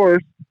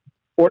outdoors,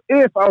 or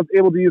if I was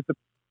able to use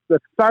the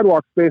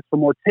sidewalk space for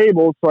more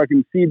tables so I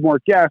can feed more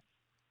guests,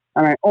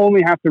 and I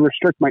only have to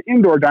restrict my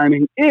indoor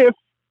dining, if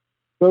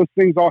those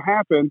things all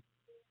happen,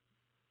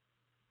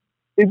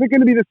 is it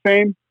going to be the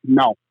same?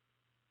 No.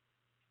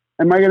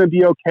 Am I going to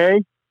be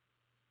okay?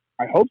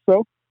 I hope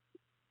so.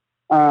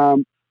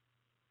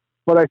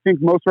 But I think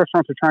most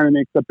restaurants are trying to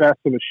make the best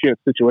of a shit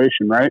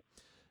situation, right?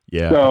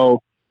 Yeah. So,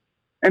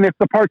 and if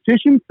the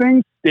partition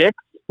thing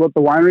sticks, what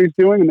the winery's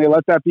doing, and they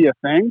let that be a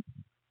thing,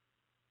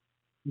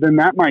 then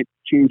that might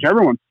change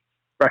everyone's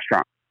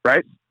restaurant,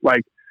 right?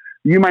 Like,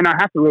 you might not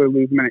have to really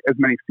lose as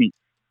many seats.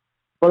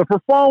 But if we're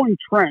following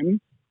trends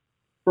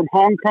from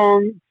Hong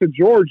Kong to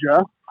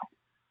Georgia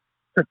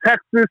to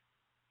Texas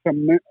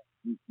to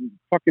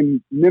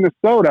fucking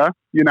Minnesota,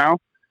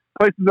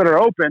 places that are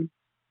open,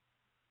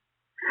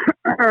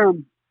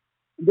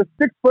 the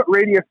 6-foot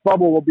radius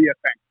bubble will be a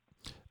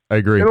thing. I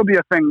agree. It'll be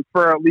a thing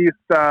for at least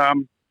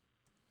 9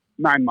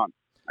 months,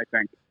 I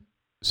think.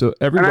 So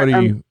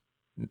everybody...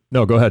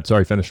 No, go ahead.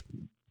 Sorry, finish.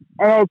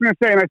 I was going to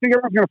say, and I think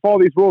everyone's going to follow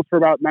these rules for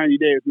about 90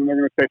 days, and then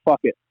they're going to say, fuck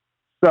it.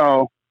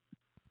 So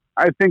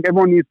I think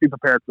everyone needs to be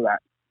prepared for that.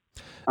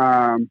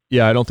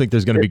 Yeah, I don't think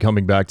there's going to be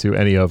coming back to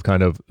any of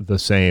kind of the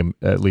same,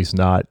 at least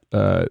not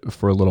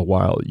for a little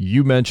while.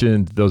 You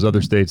mentioned those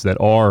other states that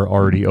are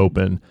already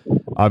open.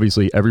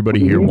 Obviously,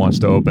 everybody here wants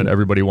to open.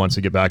 Everybody wants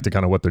to get back to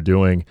kind of what they're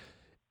doing.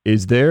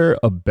 Is there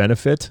a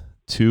benefit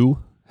to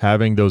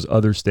having those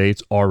other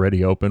states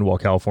already open while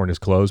California's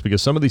closed?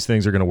 Because some of these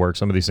things are going to work.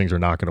 Some of these things are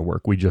not going to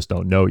work. We just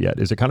don't know yet.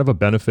 Is it kind of a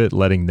benefit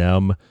letting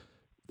them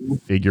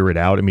figure it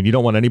out? I mean, you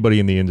don't want anybody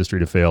in the industry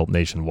to fail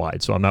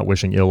nationwide, so I'm not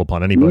wishing ill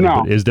upon anybody,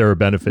 but is there a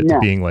benefit to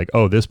being like,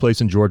 oh, this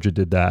place in Georgia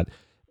did that,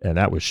 and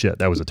that was shit.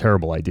 That was a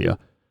terrible idea.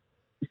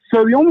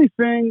 So the only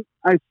thing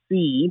I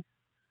see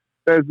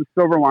that is the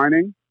silver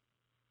lining,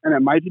 and it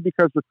might be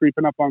because we're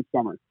creeping up on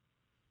summer,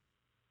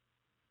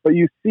 but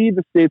you see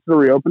the states that are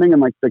reopening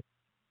and like the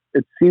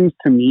it seems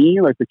to me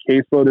like the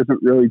caseload isn't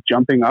really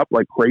jumping up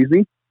like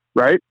crazy,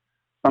 right?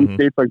 Some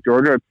states like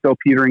Georgia, it's still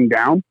petering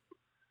down.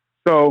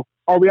 So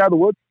are we out of the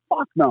woods?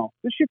 Fuck no.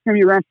 This shit's going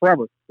to be around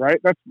forever, right?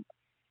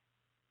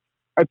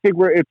 I think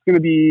we're going to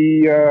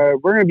be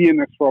in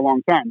this for a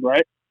long time,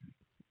 right?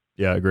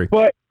 Yeah, I agree.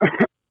 But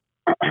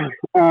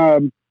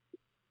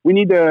we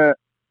need to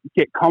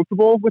get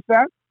comfortable with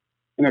that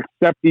and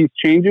accept these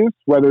changes,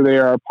 whether they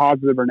are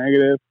positive or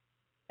negative,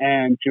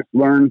 and just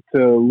learn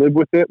to live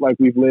with it like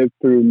we've lived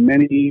through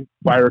many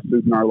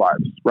viruses in our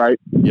lives, right?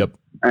 Yep.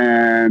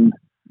 And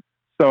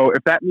so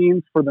if that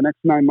means for the next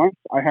 9 months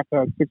I have to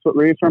have 6 foot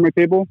radius around my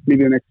table,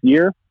 maybe the next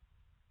year,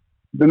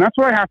 then that's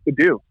what I have to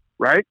do,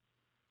 right?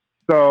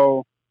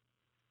 So,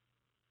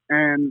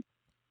 and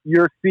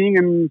you're seeing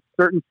in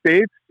certain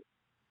states,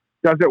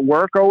 does it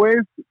work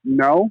always?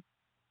 No.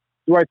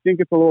 Do I think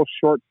it's a little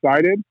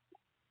short-sighted?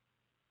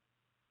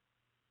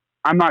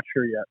 I'm not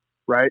sure yet,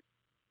 right?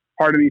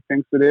 Part of me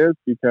thinks it is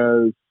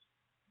because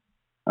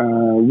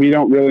we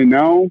don't really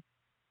know,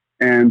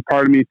 and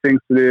part of me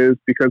thinks it is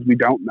because we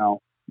don't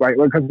know, right?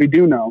 Because we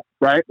do know,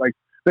 right? Like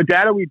the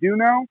data we do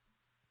know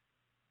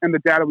and the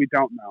data we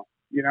don't know,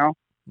 you know?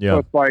 Yeah. So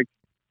it's like,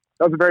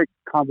 that was a very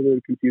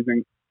convoluted,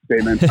 confusing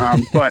statement.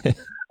 But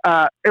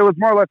it was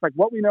more or less like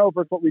what we know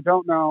versus what we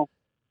don't know.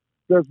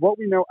 Does what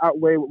we know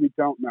outweigh what we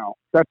don't know?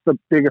 That's the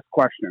biggest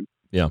question.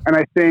 Yeah. And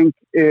I think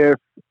if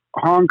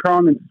Hong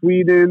Kong and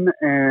Sweden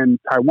and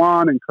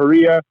Taiwan and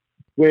Korea,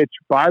 which,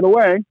 by the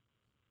way,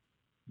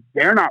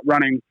 they're not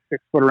running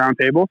 6 foot round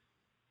tables,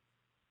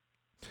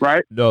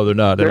 right? No, they're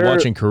not. And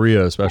watching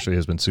Korea especially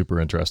has been super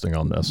interesting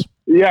on this.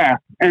 Yeah.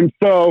 And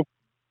so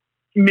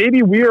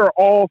maybe we are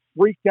all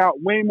freaked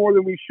out way more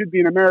than we should be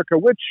in America,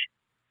 which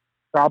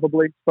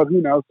probably, but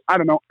who knows? I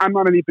don't know. I'm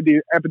not an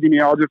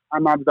epidemiologist.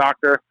 I'm not a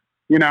doctor,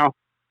 you know?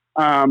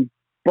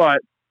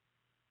 But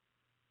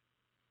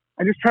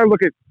I just try to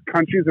look at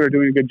countries that are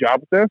doing a good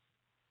job with this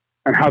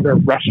and how their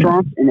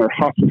restaurants and their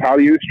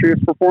hospitality industry is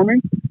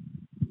performing.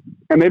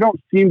 And they don't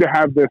seem to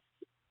have this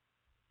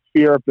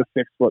fear of the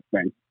 6 foot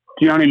thing.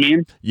 Do you know what I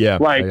mean? Yeah,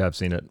 like, I have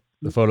seen it.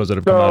 The photos that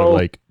have come out of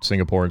like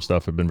Singapore and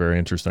stuff have been very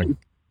interesting.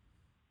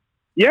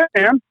 Yeah,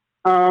 and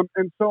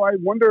so I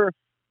wonder if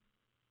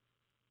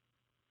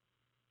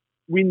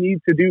we need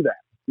to do that.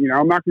 You know,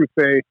 I'm not going to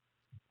say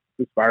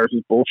this virus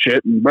is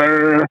bullshit and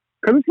because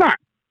it's not.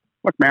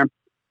 Look, man,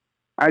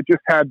 I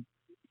just had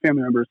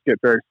family members get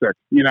very sick,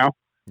 you know?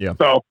 Yeah.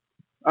 So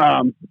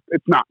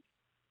it's not.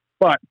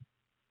 But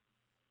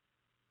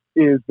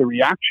is the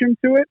reaction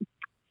to it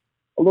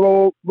a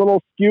little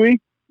skewy?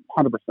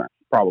 100%,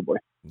 probably.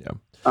 Yeah.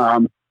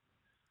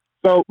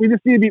 So we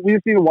just need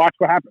to watch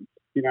what happens,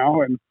 you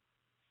know, and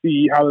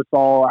see how this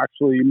all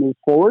actually moves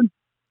forward.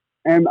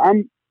 And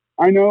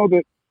I know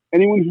that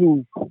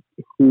anyone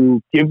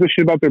who gives a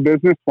shit about their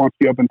business wants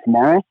to be open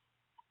tomorrow,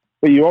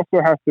 but you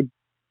also have to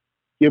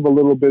give a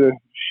little bit of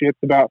shit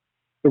about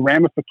the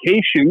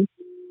ramifications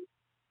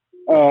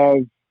of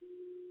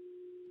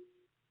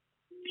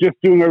just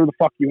doing whatever the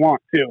fuck you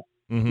want too,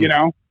 you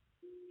know?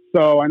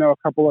 So I know a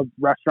couple of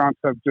restaurants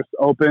have just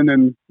opened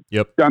and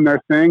done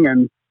their thing,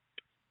 and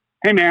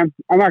hey man,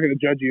 I'm not going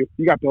to judge you.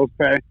 You got bills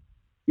to pay.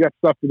 You got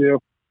stuff to do.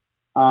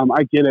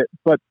 I get it,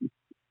 but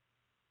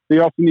they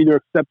also need to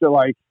accept that,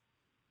 like,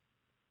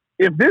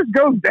 if this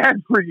goes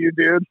bad for you,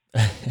 dude,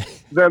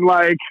 then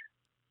like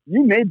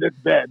you made this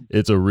bed.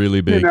 It's a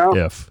really big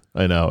if.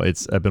 I know.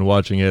 I've been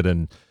watching it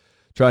and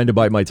trying to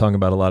bite my tongue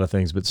about a lot of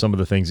things, but some of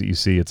the things that you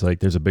see, it's like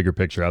there's a bigger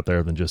picture out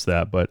there than just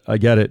that. But I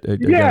get it.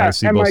 Again, I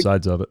see both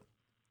sides of it.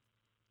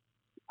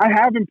 I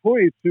have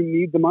employees who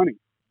need the money.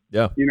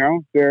 Yeah. You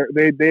know, they're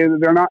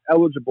not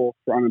eligible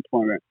for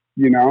unemployment,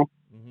 you know,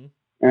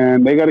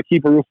 and they got to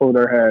keep a roof over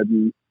their head.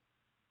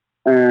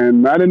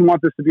 And I didn't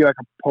want this to be like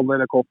a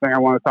political thing. I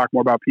want to talk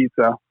more about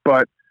pizza,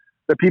 but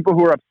the people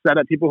who are upset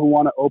at people who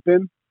want to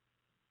open,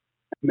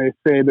 and they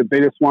say that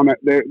they just want to,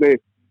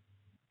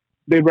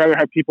 they'd rather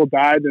have people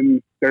die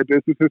than their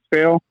businesses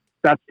fail.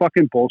 That's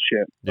fucking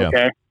bullshit. Yeah.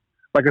 Okay.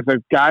 Like, as a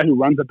guy who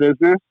runs a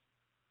business,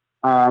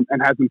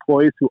 and has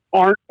employees who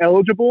aren't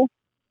eligible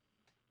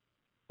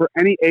for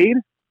any aid,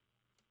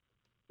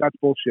 that's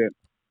bullshit.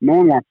 No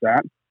one wants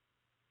that.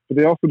 But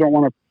they also don't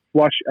want to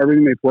flush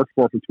everything they've worked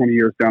for 20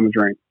 years down the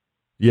drain.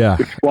 Yeah,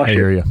 I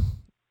hear you.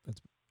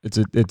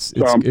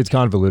 It's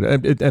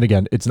convoluted. And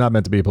again, it's not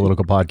meant to be a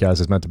political podcast.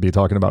 It's meant to be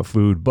talking about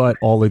food, but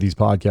all of these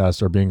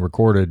podcasts are being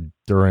recorded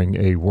during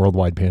a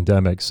worldwide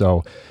pandemic.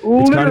 So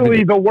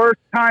literally the worst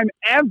time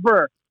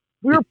ever.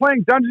 We were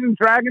playing Dungeons and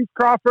Dragons,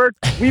 Crawford.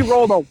 We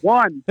rolled a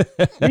 1.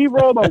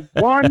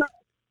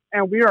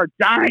 And we are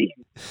dying.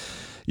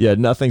 Yeah,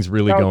 nothing's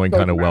really going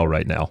kind of well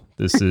right now.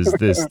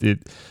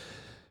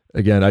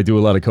 Again, I do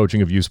a lot of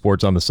coaching of youth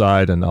sports on the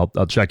side, and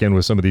I'll check in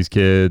with some of these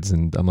kids,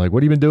 and I'm like,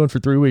 "What have you been doing for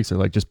 3 weeks?" They're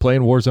like, "Just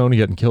playing Warzone and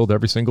getting killed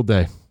every single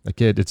day."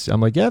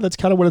 I'm like, "Yeah, that's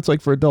kind of what it's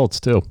like for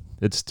adults too.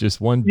 It's just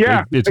one big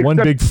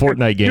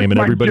Fortnite game, and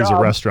everybody's a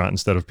restaurant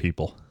instead of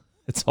people.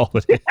 It's all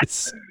it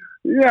is."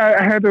 Yeah,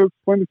 I had to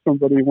explain to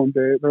somebody one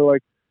day. They're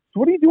like, "So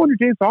what do you do on your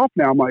days off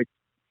now?" I'm like,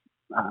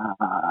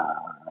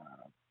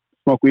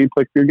 smoke weed,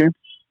 play video games.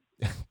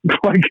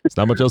 Like, it's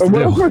not much else to what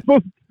do. am I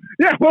supposed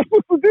what am I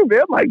supposed to do,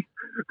 man? Like,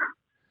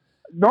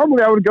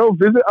 normally I would go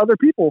visit other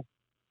people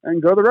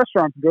and go to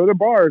restaurants, go to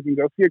bars, and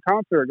go see a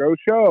concert, go to a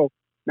show.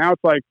 Now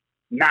it's like,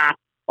 nah,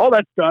 all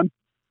that's done.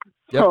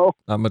 Yep, so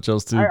not much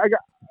else to. I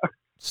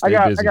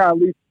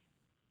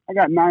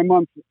got 9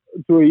 months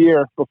to a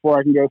year before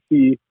I can go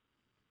see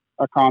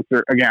a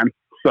concert again.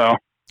 So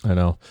I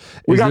know.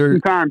 We got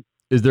some time.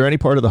 Is there any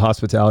part of the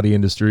hospitality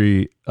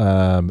industry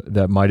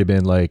that might have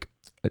been like,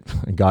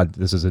 God,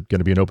 this is going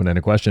to be an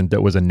open-ended question,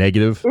 that was a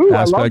negative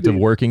aspect of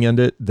working in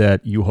it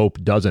that you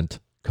hope doesn't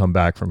come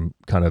back from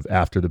kind of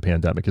after the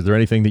pandemic? Is there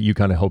anything that you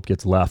kind of hope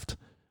gets left,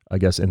 I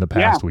guess, in the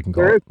past, we can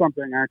call it? There is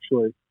something,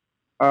 actually.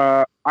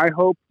 I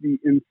hope the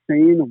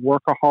insane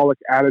workaholic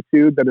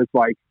attitude that is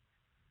like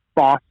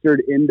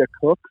fostered into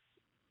cooks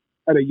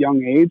at a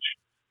young age.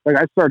 Like,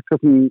 I started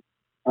cooking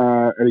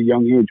at a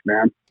young age,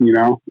 man. You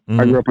know,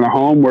 I grew up in a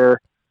home where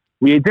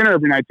we ate dinner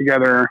every night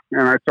together,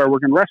 and I started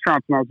working in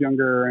restaurants when I was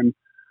younger. And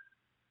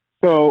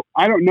so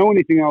I don't know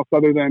anything else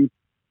other than,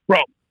 bro,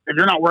 if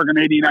you're not working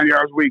 80, 90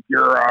 hours a week,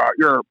 you're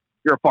a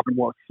fucking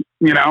wuss,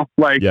 you know?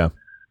 Like, yeah.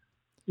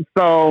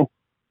 So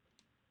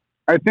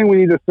I think we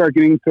need to start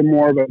getting to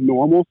more of a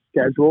normal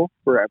schedule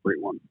for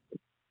everyone.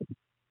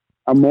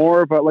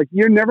 More of a, like,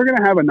 you're never going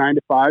to have a 9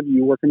 to 5.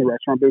 You work in the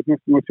restaurant business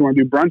unless you want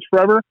to do brunch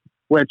forever,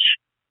 which,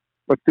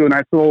 let's do a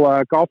nice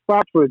little golf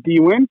spot for a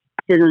D-win,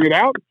 figuring it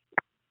out,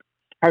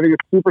 having a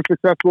super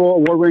successful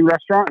award-winning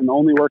restaurant and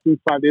only working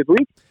 5 days a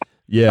week.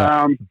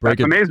 Yeah.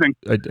 That's amazing.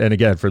 And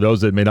again, for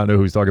those that may not know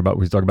who he's talking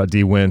about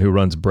D-Win, who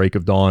runs Break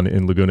of Dawn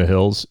in Laguna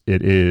Hills.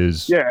 It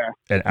is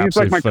an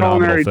absolutely like my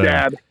phenomenal culinary thing.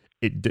 dad.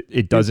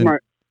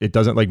 It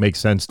doesn't like make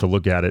sense to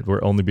look at it.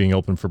 We're only being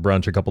open for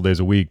brunch a couple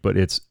days a week, but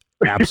it's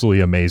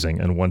absolutely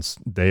amazing.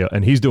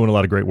 And he's doing a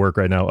lot of great work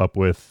right now up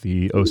with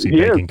the OC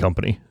Baking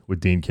Company with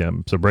Dean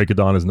Kim. So Break of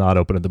Dawn is not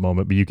open at the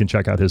moment, but you can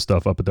check out his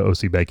stuff up at the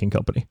OC Baking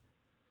Company.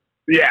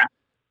 Yeah.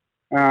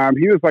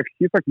 He's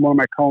like one of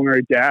my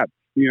culinary dads,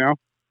 you know?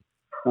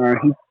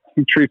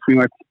 He treats me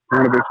like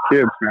one of his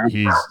kids, man.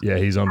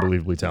 He's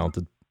unbelievably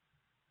talented.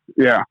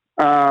 Yeah.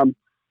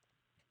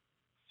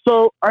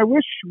 So I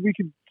wish we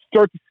could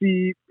start to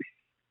see,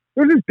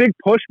 there's this big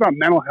push about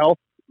mental health,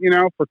 you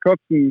know, for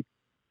cooks and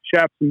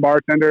chefs and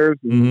bartenders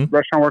and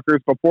restaurant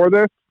workers before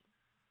this.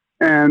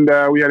 And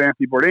we had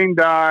Anthony Bourdain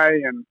die,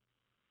 and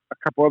a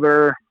couple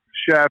other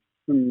chefs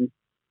and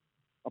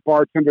a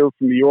bartender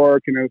from New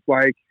York. And it was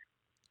like,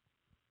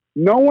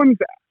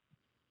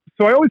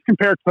 so I always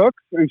compare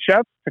cooks and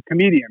chefs to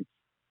comedians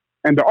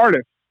and to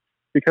artists,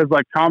 because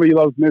like comedy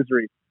loves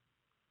misery.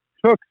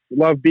 Cooks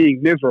love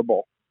being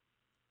miserable,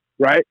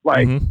 right?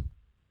 Like,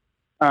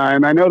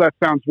 and I know that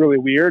sounds really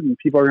weird and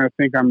people are going to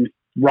think I'm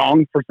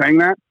wrong for saying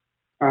that.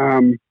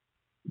 I'm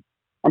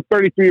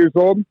 33 years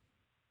old.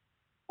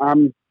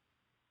 I'm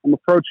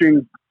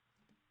approaching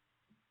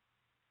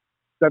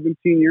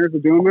 17 years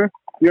of doing this.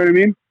 You know what I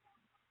mean?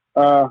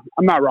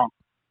 I'm not wrong.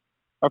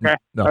 Okay.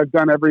 No. I've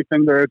done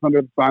everything there is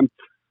under the sun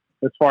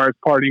as far as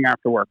partying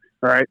after work.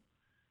 All right.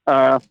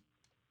 And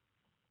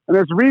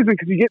there's a reason,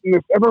 because you get in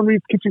this, everyone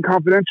reads Kitchen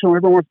Confidential and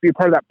everyone wants to be a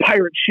part of that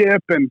pirate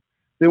ship, and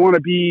they want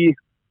to be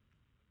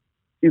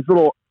these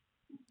little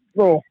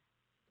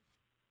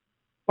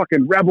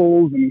fucking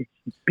rebels and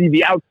be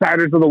the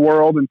outsiders of the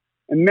world. And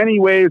in many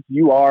ways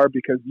you are,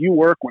 because you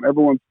work when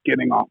everyone's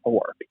getting off of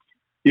work,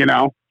 you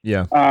know?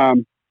 Yeah.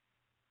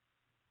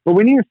 But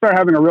we need to start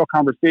having a real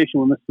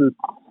conversation when this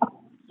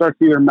starts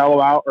to either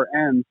mellow out or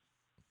end,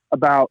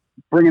 about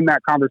bringing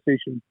that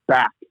conversation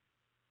back.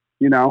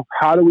 You know,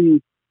 how do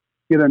we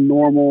get a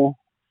normal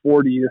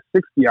 40 to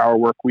 60 hour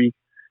work week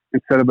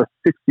instead of a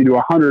 60 to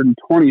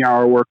 120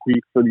 hour work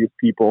week for these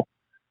people?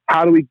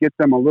 How do we get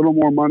them a little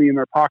more money in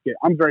their pocket?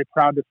 I'm very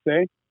proud to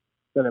say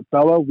that at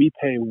Bella, we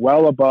pay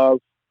well above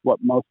what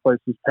most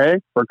places pay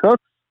for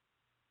cooks,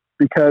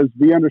 because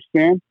we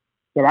understand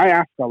that I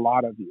ask a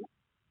lot of you.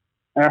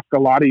 I ask a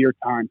lot of your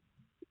time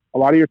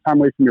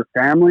away from your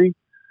family,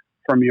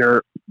 from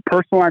your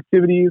personal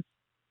activities,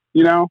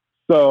 you know?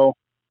 So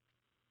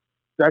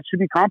that should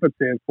be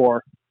compensated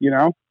for, you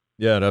know?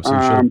 Yeah, it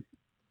absolutely should.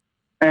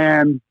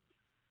 And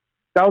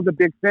that was a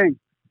big thing,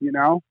 you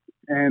know?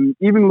 And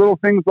even little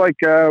things like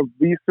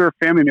we serve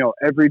family meal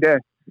every day.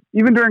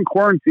 Even during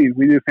quarantine,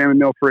 we do family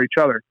meal for each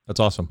other. That's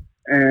awesome.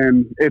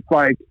 And it's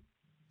like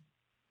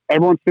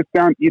everyone sits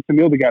down, eats a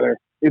meal together.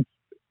 It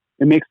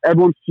makes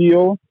everyone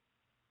feel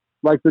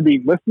like they're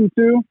being listened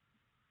to,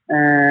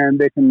 and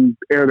they can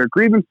air their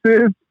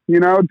grievances, you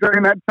know,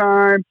 during that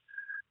time.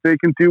 They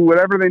can do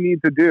whatever they need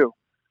to do.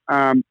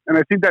 And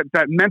I think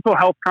that mental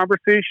health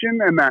conversation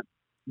and that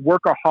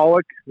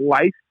workaholic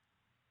life,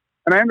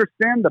 and I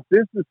understand the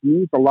business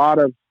needs a lot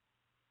of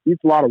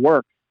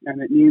work,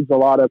 and it needs a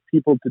lot of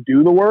people to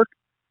do the work.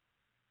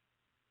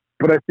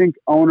 But I think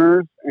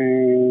owners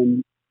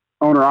and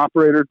owner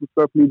operators and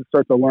stuff need to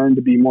start to learn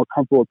to be more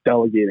comfortable with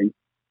delegating,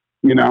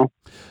 you know?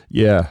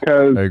 Yeah,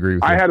 because I agree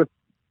with you.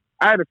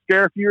 I had a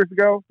scare a few years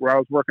ago where I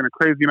was working a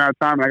crazy amount of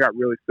time and I got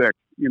really sick,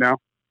 you know?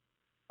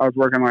 I was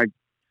working like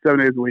 7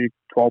 days a week,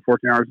 12,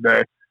 14 hours a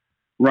day,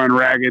 run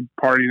ragged,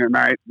 partying at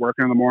night,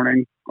 working in the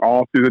morning,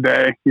 all through the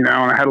day, and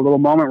I had a little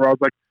moment where I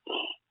was like,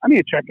 I need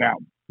to check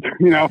out,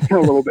 for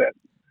a little bit.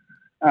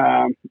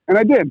 And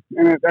I did,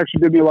 and it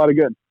actually did me a lot of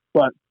good.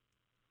 But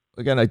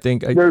again, I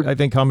think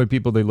common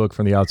people, they look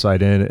from the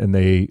outside in and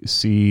they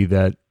see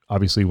that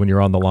obviously when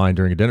you're on the line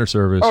during a dinner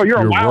service,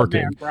 you're a wild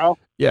working, man, bro.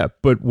 Yeah,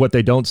 but what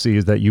they don't see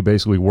is that you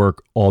basically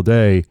work all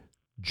day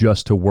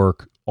just to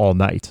work all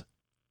night.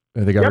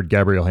 I think I heard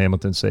Gabrielle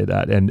Hamilton say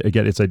that. And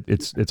again,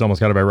 it's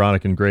almost kind of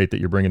ironic and great that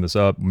you're bringing this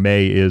up.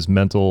 May is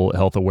Mental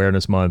Health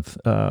Awareness Month.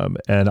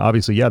 And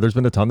obviously, there's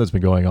been a ton that's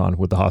been going on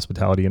with the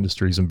hospitality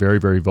industry, some very,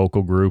 very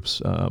vocal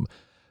groups.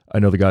 I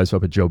know the guys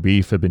up at Joe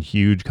Beef have been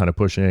huge, kind of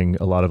pushing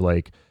a lot of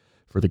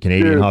for the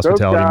Canadian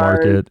hospitality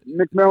market.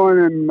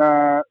 McMillan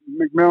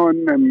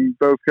and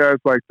those guys,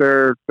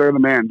 they're the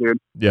man, dude.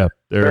 Yeah,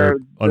 they're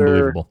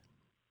unbelievable.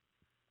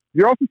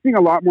 You're also seeing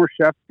a lot more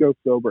chefs go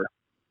sober.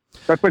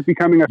 That's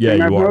becoming a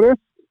thing I've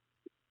noticed.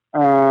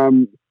 I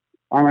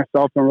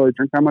myself don't really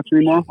drink that much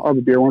anymore. I'll have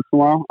a beer once in a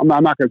while. I'm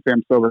not going to say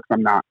I'm sober because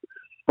I'm not,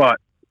 but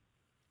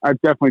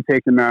I've definitely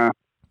taken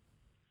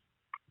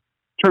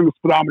turned the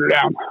speedometer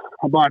down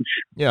a bunch.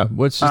 Yeah,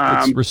 it's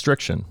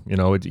restriction.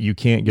 You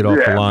can't get off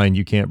the line,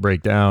 you can't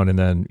break down, and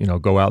then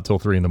go out till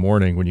 3 a.m.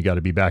 when you got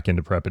to be back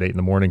into prep at 8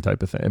 a.m.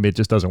 type of thing. I mean, it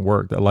just doesn't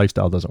work. That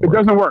lifestyle doesn't work. It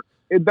doesn't work.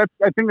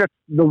 I think that's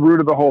the root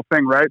of the whole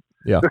thing, right?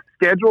 Yeah. The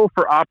schedule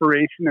for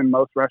operation in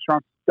most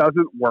restaurants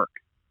doesn't work,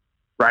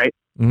 right?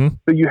 Mm-hmm.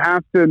 So you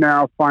have to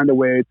now find a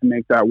way to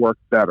make that work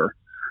better.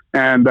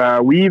 And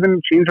we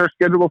even changed our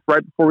schedule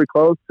right before we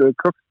closed to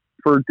cook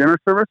for dinner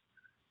service.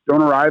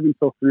 Don't arrive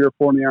until 3 or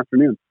 4 in the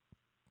afternoon.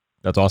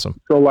 That's awesome.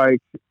 So I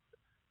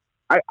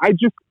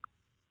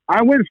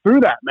went through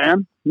that,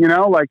 man.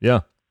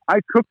 I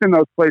cooked in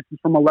those places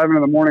from 11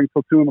 in the morning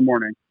till 2 in the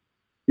morning.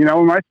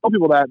 When I tell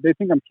people that, they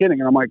think I'm kidding,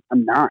 and I'm like,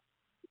 I'm not.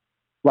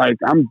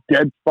 I'm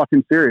dead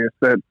fucking serious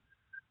that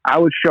I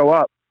would show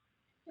up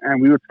and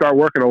we would start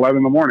work at 11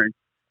 in the morning,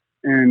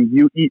 and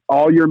you eat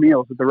all your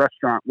meals at the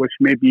restaurant, which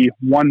may be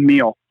one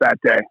meal that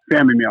day,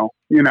 family meal,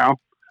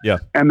 Yeah.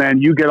 And then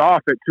you get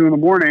off at 2 in the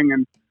morning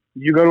and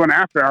you go to an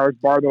after hours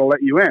bar that'll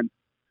let you in,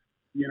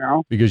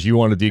 because you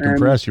want to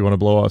decompress, you want to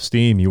blow off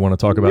steam, you want to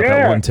talk about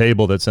that one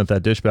table that sent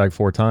that dish back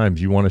 4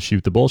 times, you want to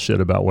shoot the bullshit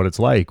about what it's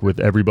like with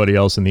everybody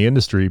else in the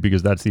industry,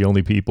 because that's the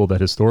only people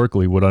that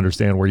historically would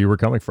understand where you were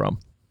coming from.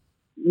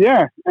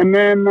 Yeah. And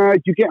then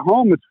you get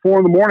home, it's 4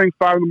 in the morning,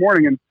 5 in the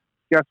morning, and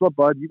guess what,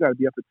 bud? You got to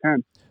be up at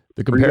 10.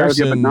 The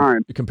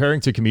comparison, comparing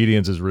to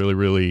comedians is really,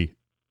 really,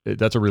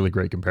 that's a really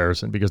great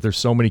comparison, because there's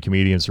so many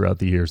comedians throughout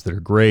the years that are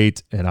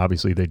great. And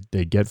obviously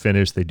they get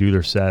finished, they do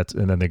their set,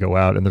 and then they go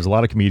out. And there's a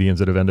lot of comedians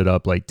that have ended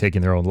up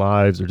taking their own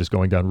lives or just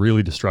going down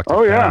really destructive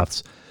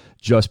paths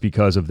just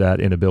because of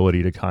that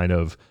inability to kind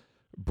of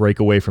break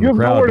away from the crowd.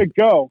 You have nowhere to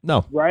go.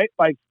 No. Right?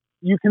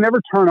 You can never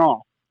turn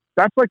off.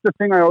 That's the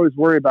thing I always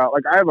worry about.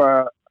 I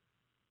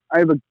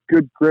have a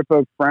good grip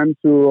of friends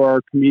who are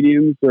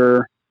comedians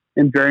or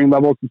in varying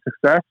levels of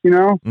success.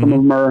 Some of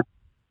them are,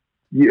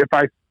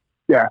 some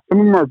of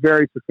them are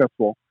very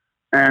successful.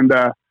 And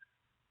I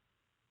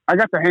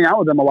got to hang out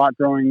with them a lot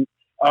growing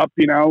up,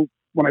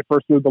 when I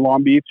first moved to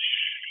Long Beach.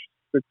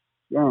 I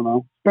don't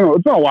know.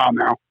 It's been a while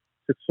now,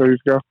 6 years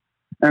ago.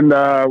 And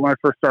when I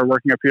first started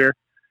working up here.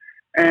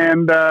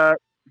 And I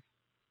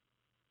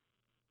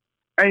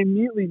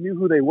immediately knew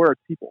who they were as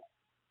people.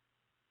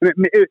 And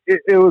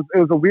it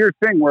was a weird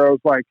thing where I was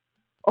like,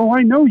 oh,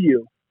 I know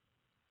you.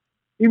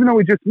 Even though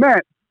we just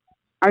met,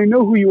 I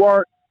know who you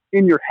are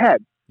in your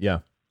head. Yeah.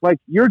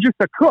 You're just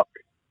a cook.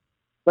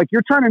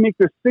 You're trying to make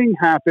this thing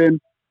happen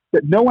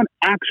that no one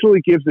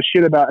actually gives a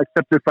shit about,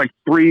 except it's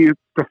 3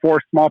 to 4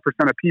 small %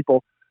 of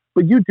people.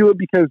 But you do it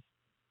because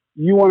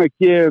you want to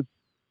give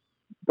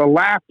the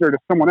laughter to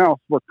someone else,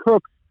 where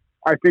cooks,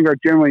 I think, are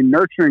generally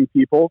nurturing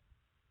people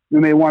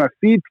and they want to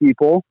feed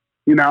people,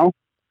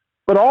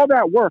 But all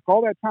that work,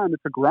 all that time,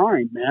 it's a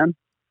grind, man.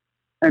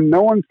 And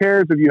no one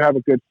cares if you have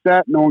a good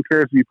set. No one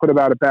cares if you put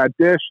about a bad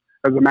dish.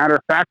 As a matter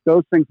of fact,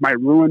 those things might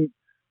ruin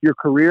your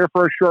career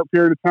for a short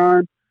period of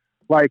time.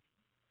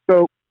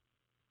 So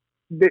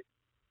it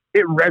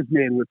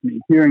resonated with me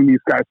hearing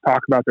these guys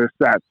talk about their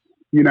sets,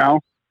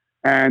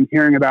 and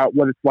hearing about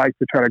what it's like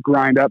to try to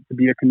grind up to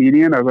be a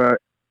comedian, of a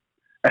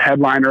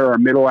headliner or a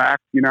middle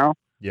act,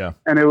 Yeah.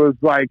 And it was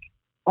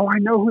oh, I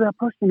know who that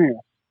person is.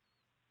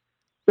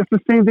 It's the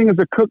same thing as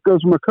a cook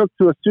goes from a cook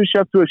to a sous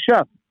chef to a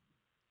chef.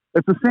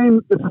 It's the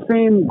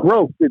same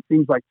growth, it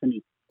seems like to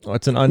me. Well,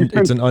 it's an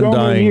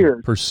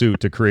undying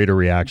pursuit to create a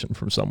reaction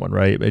from someone,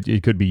 right?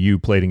 It could be you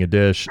plating a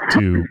dish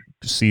to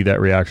see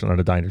that reaction on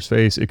a diner's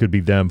face. It could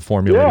be them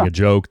formulating a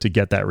joke to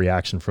get that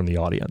reaction from the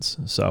audience.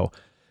 So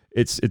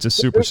it's a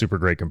super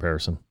great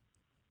comparison.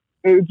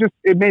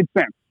 It made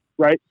sense,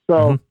 right?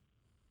 So,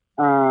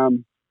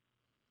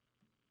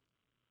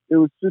 it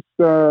was just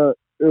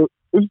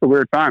it was a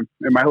weird time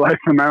in my life,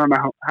 and I don't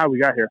know how we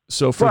got here.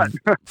 So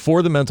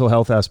for the mental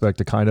health aspect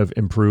to kind of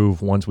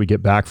improve once we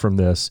get back from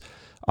this,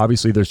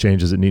 Obviously, there's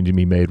changes that need to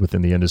be made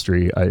within the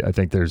industry. I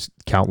think there's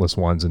countless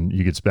ones, and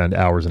you could spend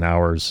hours and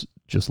hours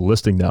just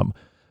listing them.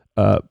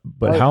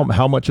 But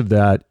how much of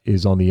that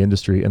is on the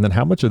industry, and then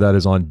how much of that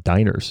is on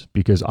diners?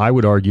 Because I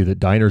would argue that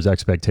diners'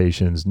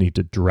 expectations need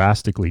to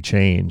drastically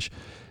change.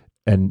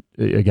 And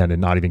again, and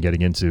not even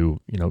getting into,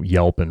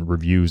 Yelp and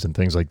reviews and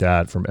things like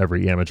that from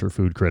every amateur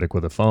food critic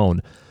with a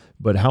phone.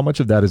 But how much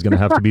of that is going to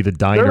have to be the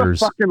diners?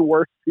 They're the fucking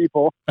worst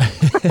people.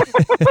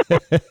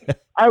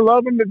 I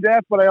love them to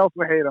death, but I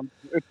also hate them.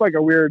 It's like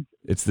a weird.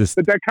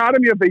 The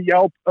dichotomy of the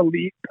Yelp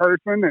elite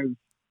person is.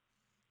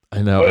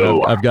 I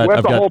know. I've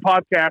got the whole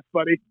podcast,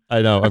 buddy.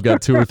 I know. I've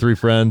got 2 or 3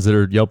 friends that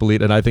are Yelp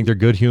elite, and I think they're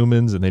good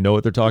humans and they know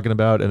what they're talking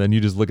about. And then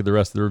you just look at the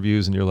rest of the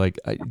reviews, and you're like,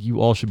 you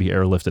all should be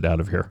airlifted out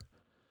of here.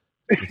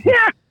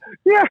 Yeah,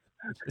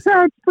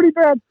 it's pretty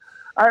bad.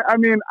 I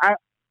mean, I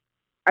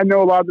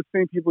know a lot of the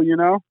same people,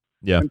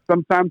 Yeah. And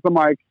sometimes I'm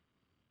like,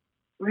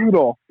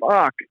 brutal,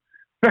 fuck.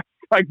 That's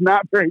like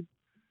not very.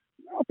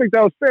 I don't think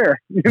that was fair,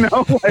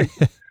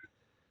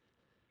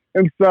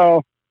 And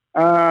so,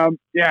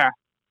 yeah.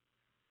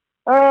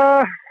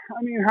 I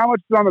mean, how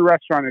much is on the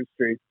restaurant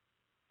industry?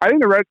 I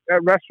think the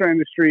restaurant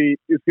industry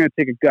is going to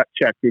take a gut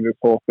check through this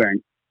whole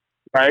thing,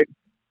 right?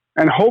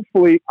 And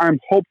hopefully, I'm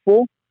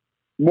hopeful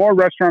more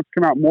restaurants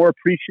come out more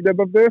appreciative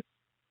of this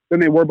than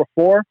they were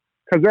before,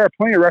 because there are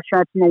plenty of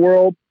restaurants in the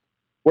world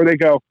where they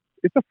go,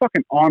 it's a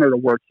fucking honor to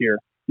work here.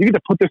 You get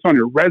to put this on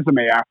your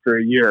resume after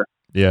a year.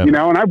 Yeah. And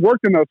I've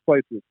worked in those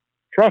places.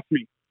 Trust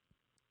me.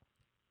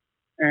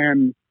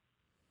 And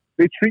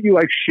they treat you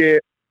like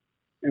shit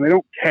and they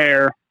don't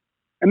care.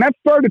 And that's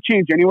started to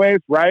change anyways,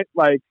 right?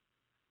 Like,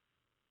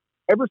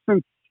 ever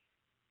since,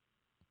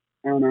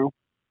 I don't know,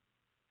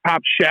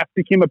 Top Chef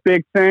became a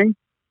big thing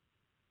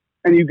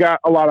and you got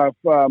a lot of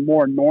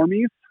more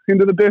normies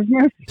into the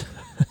business,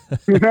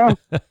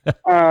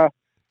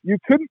 you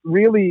couldn't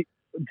really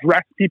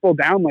dress people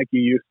down like you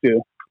used to,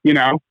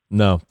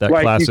 No, that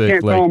like,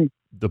 classic, like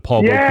the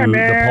Paul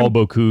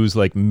Bocuse,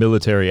 like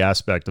military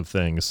aspect of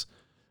things.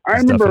 I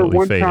remember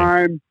one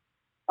time,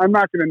 I'm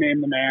not going to name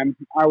the man.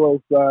 I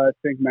was, I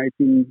think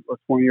 19 or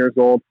 20 years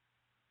old.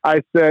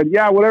 I said,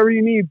 yeah, whatever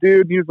you need,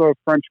 dude. He's a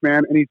French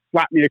man. And he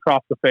slapped me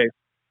across the face.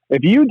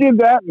 If you did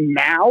that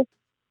now,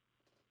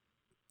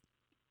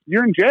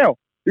 you're in jail.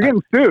 You're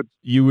getting sued.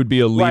 You would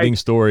be a leading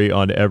story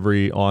on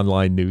every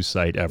online news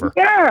site ever.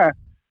 Yeah.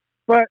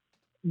 But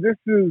this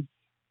is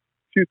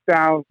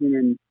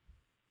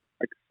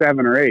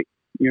 2007 or 8,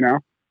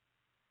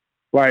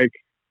 Like,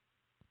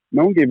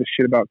 no one gave a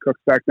shit about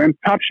cooks back then.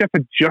 Top Chef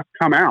had just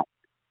come out,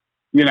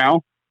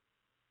 and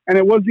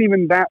it wasn't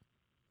even that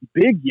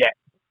big yet,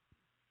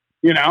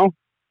 and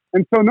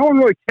so no one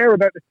really cared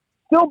about that.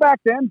 Still back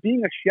then,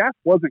 being a chef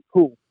wasn't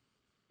cool,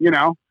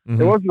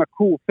 Mm-hmm. It wasn't a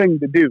cool thing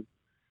to do.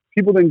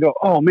 People didn't go,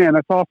 oh man,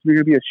 that's awesome, you're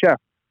going to be a chef.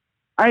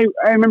 I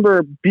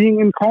remember being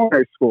in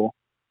culinary school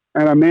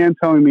and a man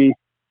telling me,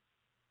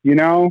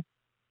 you're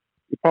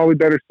probably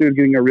better suited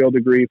getting a real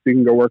degree so you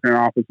can go work in an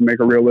office and make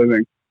a real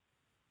living.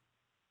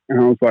 And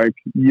I was like,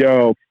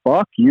 yo,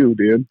 fuck you,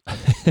 dude.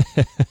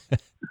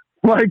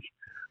 Like,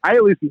 I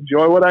at least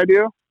enjoy what I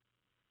do.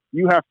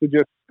 You have to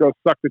just go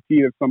suck the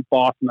teeth of some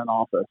boss in an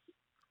office.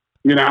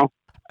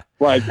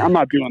 Like, I'm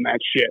not doing that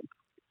shit.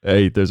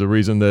 Hey, there's a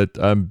reason that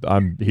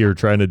I'm here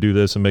trying to do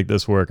this and make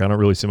this work. I don't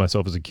really see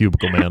myself as a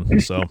cubicle man.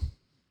 So,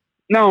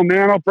 no,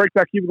 man, I'll break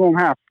that cubicle in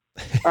half.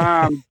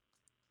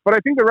 But I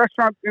think the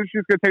restaurant industry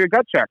is going to take a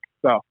gut check.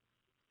 So,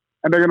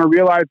 and they're going to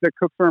realize that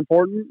cooks are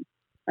important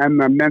and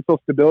the mental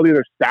stability of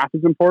their staff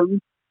is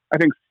important. I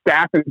think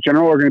staff in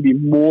general are going to be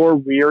more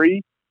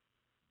weary.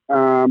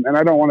 And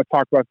I don't want to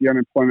talk about the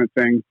unemployment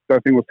thing.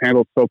 That thing was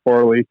handled so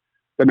poorly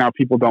that now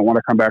people don't want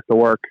to come back to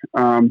work.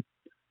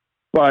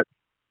 But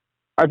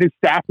I think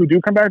staff who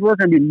do come back to work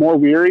are going to be more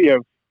weary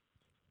of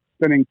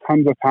spending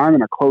tons of time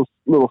in a close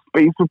little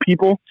space with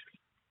people,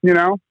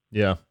 Yeah.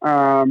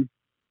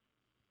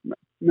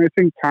 And I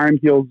think time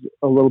heals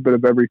a little bit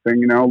of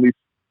everything, at least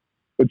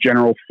the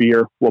general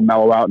fear will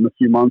mellow out in a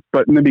few months.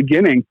 But in the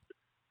beginning,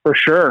 for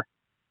sure,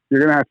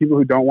 you're going to have people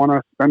who don't want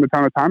to spend a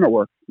ton of time at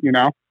work,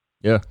 Yeah,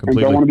 completely. And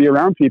don't want to be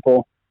around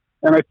people.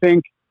 And I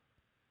think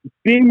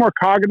being more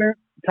cognizant,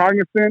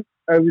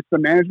 at least the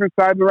management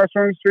side of the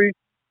restaurant industry,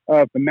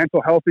 of the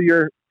mental health of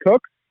your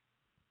cooks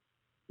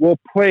will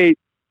play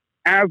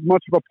as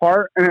much of a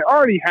part, and it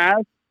already has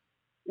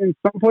in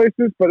some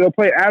places, but it'll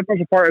play as much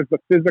a part as the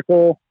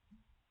physical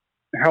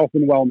health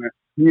and wellness,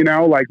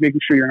 like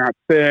making sure you're not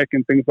sick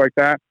and things like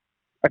that.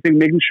 I think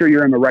making sure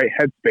you're in the right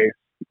headspace,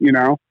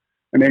 and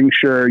making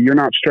sure you're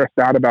not stressed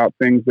out about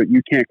things that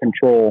you can't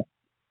control.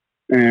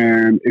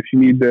 And if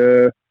you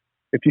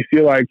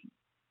feel like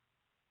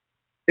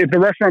if the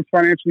restaurant's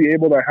financially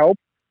able to help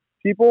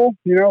people,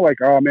 like,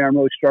 oh man, I'm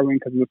really struggling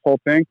because of this whole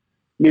thing.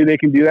 Maybe they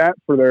can do that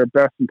for their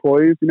best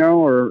employees,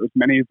 or as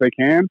many as they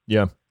can.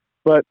 Yeah.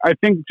 But I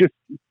think just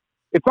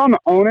it's on the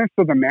onus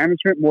of the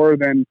management more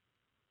than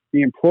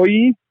the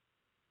employee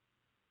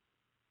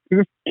to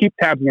just keep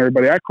tabs on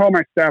everybody. I call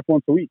my staff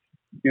once a week,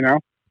 Yeah.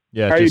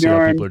 How you see how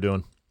doing? people are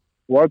doing.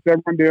 What's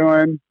everyone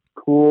doing?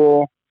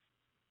 Cool.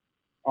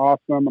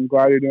 awesome. I'm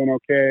glad you're doing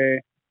okay.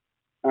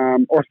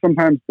 Or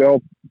sometimes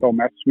they'll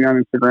message me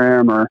on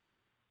Instagram or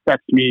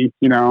text me,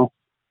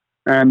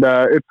 and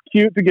it's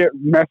cute to get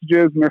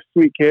messages, and they're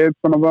sweet kids.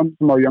 Some of them,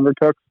 some of our younger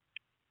cooks.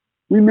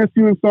 We miss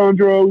you and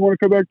Sandra. We want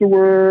to come back to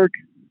work.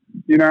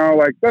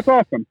 That's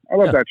awesome. I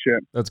love that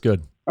shit. That's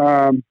good.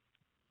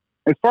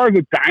 As far as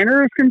the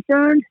diner is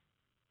concerned,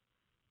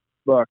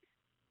 look,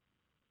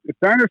 if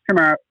diners come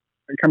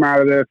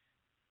out of this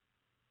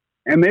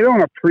and they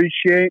don't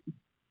appreciate,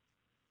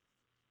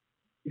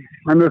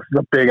 and this is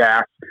a big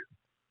ask,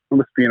 I'm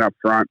just being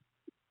upfront,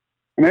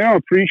 and they don't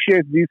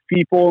appreciate these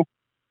people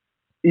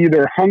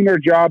either hung their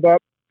job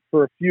up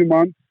for a few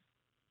months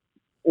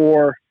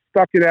or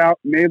stuck it out,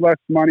 made less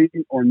money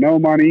or no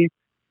money,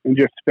 and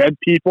just fed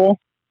people,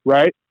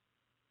 right?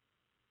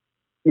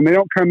 And they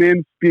don't come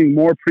in being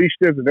more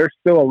appreciative that they're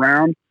still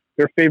around,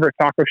 their favorite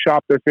taco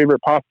shop, their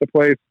favorite pasta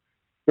place,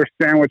 their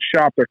sandwich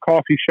shop, their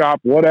coffee shop,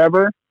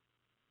 whatever,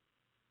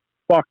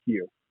 fuck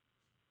you.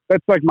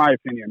 That's like my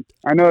opinion.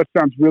 I know it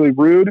sounds really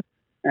rude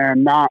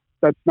and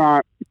that's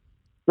not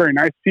very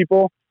nice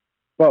people,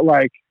 but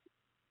like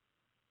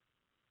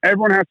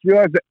everyone has to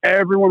realize that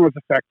everyone was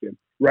affected,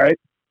 right?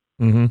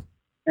 Mm-hmm.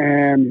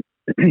 And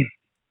it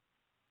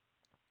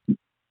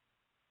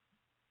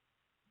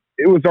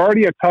was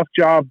already a tough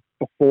job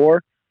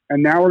before,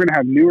 and now we're going to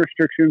have new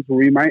restrictions where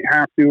we might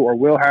have to or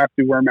will have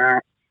to wear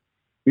masks.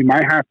 We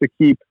might have to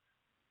keep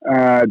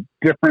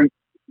different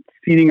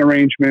seating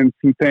arrangements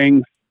and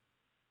things.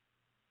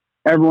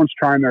 Everyone's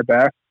trying their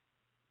best,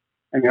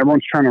 and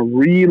everyone's trying to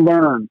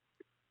relearn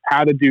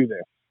how to do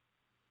this.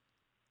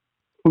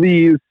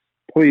 Please,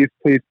 please,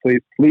 please,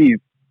 please, please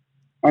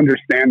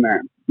understand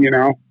that,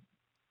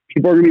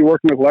 People are going to be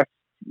working with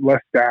less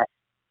staff.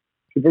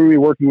 People are going to be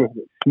working with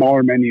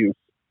smaller menus.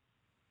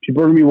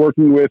 People are going to be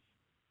working with,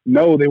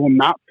 no, they will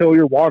not fill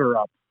your water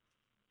up.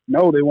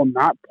 No, they will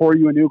not pour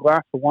you a new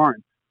glass of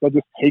wine. They'll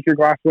just take your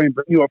glass away and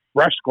bring you a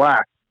fresh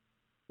glass.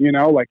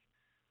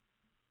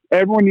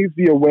 Everyone needs to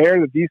be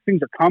aware that these things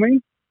are coming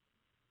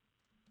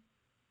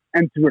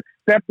and to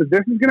accept that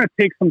this is going to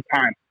take some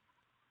time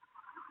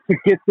to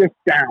get this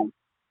down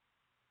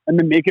and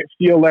to make it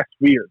feel less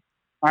weird.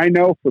 I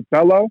know for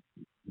Bello,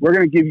 we're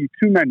going to give you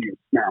 2 menus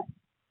now.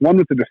 One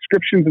with the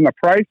descriptions and the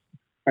price,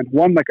 and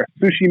one like a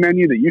sushi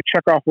menu that you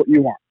check off what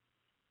you want.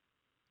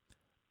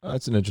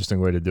 That's an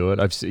interesting way to do it.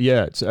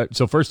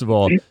 So first of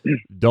all,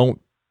 don't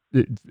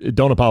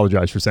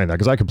apologize for saying that,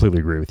 because I completely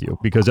agree with you,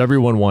 because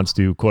everyone wants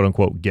to quote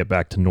unquote get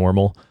back to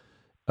normal.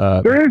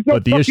 There is no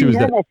but the issue is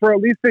normal for at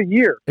least a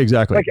year.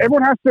 Exactly. Like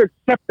everyone has to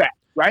accept that,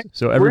 right?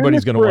 So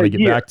everybody's going to want to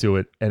get back to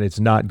it, and it's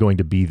not going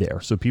to be there.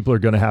 So people are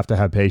going to have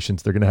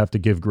patience. They're going to have to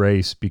give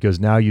grace, because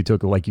now you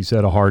took, like you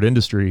said, a hard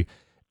industry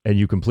and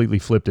you completely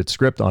flipped its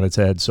script on its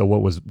head. So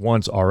what was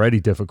once already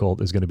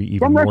difficult is going to be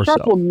even more so. Some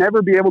restaurants will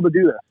never be able to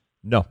do this.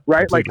 No.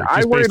 Right? Completely.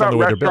 Like I worry about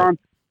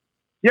restaurants.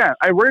 Yeah,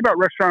 I worry about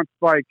restaurants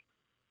like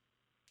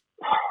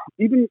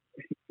even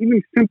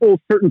simple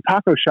certain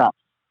taco shops.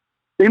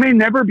 They may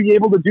never be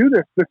able to do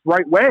this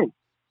right way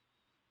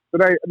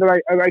that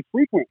I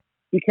frequent,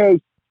 because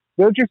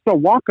they're just a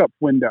walk-up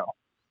window.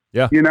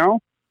 Yeah.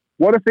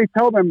 What if they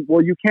tell them,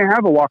 well, you can't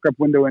have a walk-up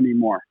window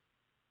anymore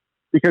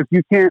because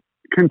you can't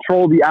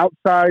control the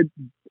outside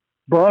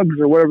bugs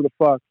or whatever the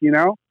fuck,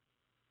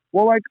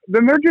 Well, like,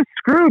 then they're just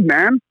screwed,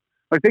 man.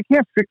 Like, they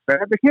can't fix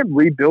that. They can't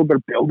rebuild their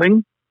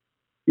building,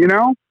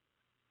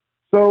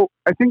 So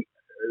I think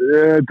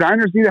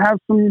diners need to have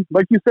some,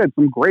 like you said,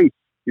 some grace,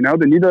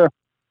 They need to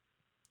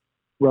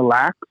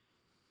relax,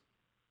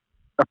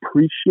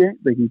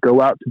 appreciate they can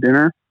go out to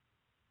dinner,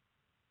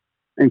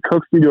 and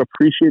cooks need to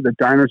appreciate that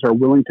diners are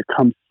willing to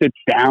come sit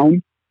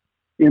down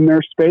in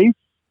their space,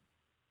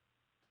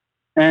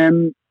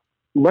 and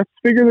let's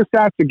figure this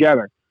out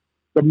together.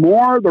 The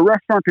more the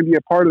restaurant can be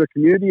a part of the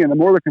community, and the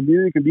more the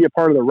community can be a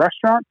part of the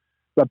restaurant,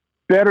 the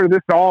better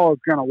this all is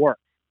going to work.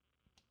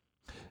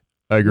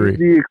 I agree.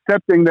 The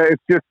accepting that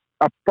it's just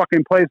a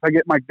fucking place I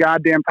get my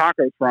goddamn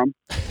tacos from.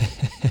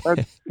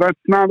 that's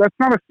not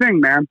a thing,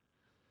 man.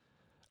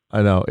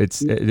 I know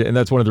and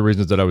that's one of the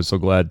reasons that I was so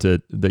glad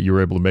that you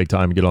were able to make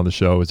time to get on the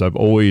show. Is I've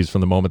always,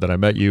 from the moment that I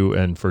met you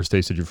and first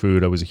tasted your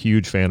food, I was a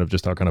huge fan of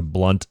just how kind of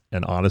blunt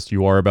and honest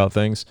you are about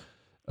things,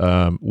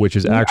 which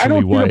is actually I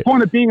don't see the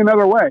point of being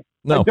another way.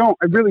 No,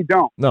 I really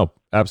don't. No,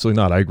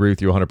 absolutely not. I agree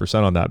with you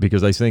 100% on that,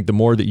 because I think the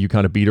more that you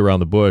kind of beat around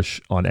the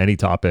bush on any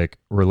topic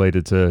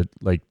related to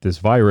like this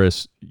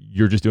virus,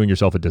 you're just doing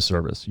yourself a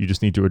disservice. You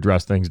just need to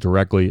address things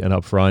directly and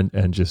upfront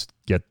and just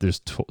get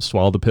this,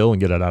 swallow the pill and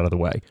get it out of the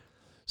way.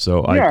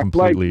 So I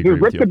completely agree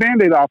with you. Rip the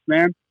Band-Aid off,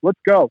 man. Let's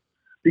go.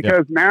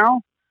 Because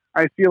now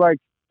I feel like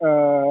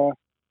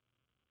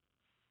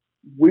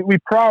we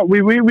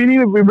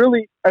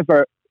really, as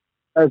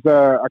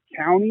a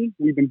county,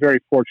 we've been very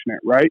fortunate,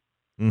 right?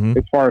 Mm-hmm.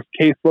 As far as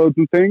caseloads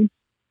and things.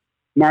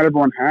 Not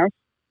everyone has.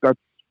 That's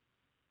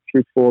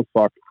truthful as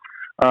fuck.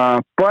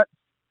 But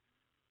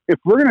if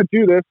we're going to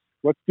do this,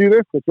 let's do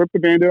this. Let's rip the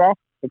Band-Aid off.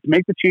 Let's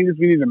make the changes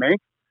we need to make.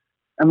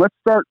 And let's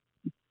start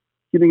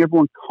getting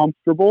everyone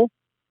comfortable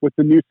with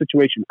the new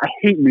situation. I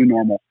hate new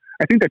normal.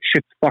 I think that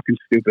shit's fucking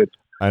stupid.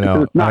 I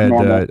know. It's not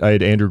normal. I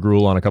had Andrew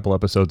Gruel on a couple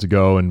episodes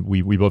ago, and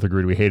we both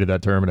agreed we hated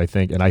that term. And I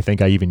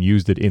think I even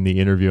used it in the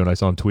interview, and I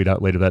saw him tweet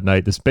out later that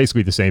night. This is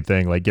basically the same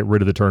thing. Like, get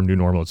rid of the term new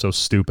normal. It's so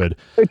stupid.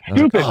 It's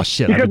stupid. Like, oh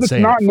shit! Because it's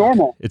not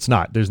normal. It's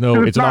not. There's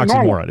no. It's an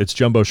oxymoron. Normal. It's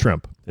jumbo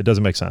shrimp. It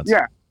doesn't make sense.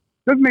 Yeah,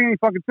 it doesn't make any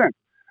fucking sense.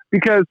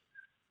 Because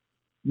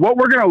what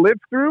we're gonna live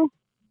through,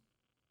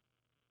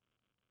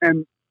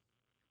 and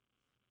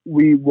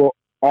we will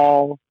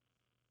all.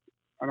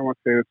 I don't want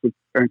to say this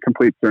with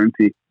complete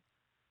certainty.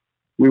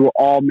 We will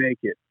all make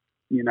it.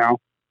 You know,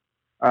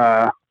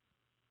 the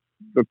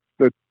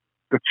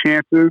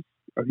chances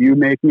of you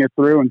making it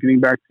through and getting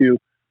back to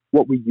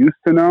what we used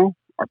to know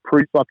are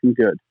pretty fucking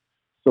good.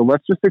 So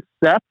let's just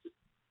accept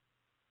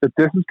that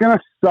this is going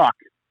to suck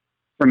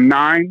for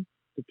 9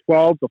 to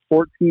 12 to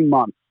 14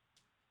 months.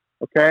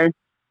 Okay?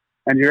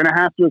 And you're going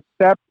to have to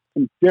accept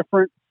some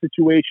different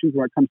situations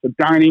when it comes to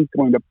dining,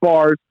 going to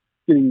bars,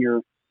 getting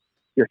your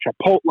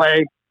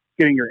Chipotle,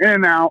 getting your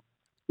In-N-Out,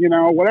 you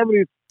know, whatever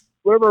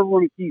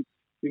everyone eats,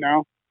 you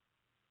know?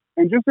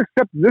 And just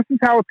accept this is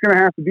how it's going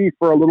to have to be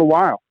for a little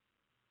while.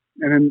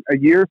 And in a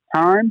year's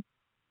time,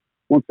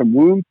 when some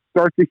wounds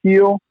start to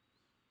heal,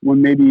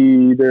 when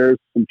maybe there's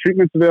some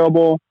treatments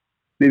available,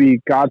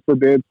 maybe, God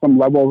forbid, some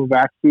level of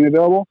vaccine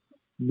available,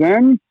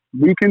 then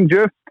we can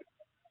just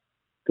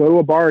go to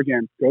a bar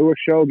again, go to a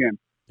show again.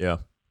 Yeah.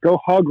 Go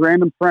hug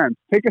random friends.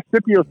 Take a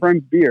sip of your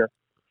friend's beer.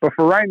 But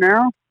for right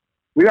now,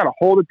 we got to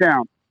hold it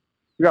down.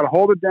 We got to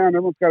hold it down.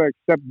 Everyone's got to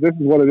accept this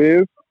is what it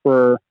is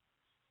for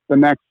the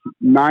next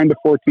 9 to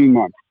 14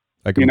 months.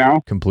 I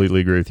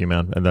completely agree with you,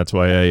 man. And that's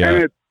why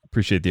I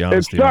appreciate the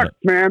honesty. It sucks,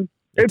 man.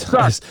 It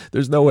sucks.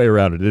 There's no way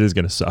around it. It is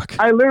going to suck.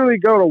 I literally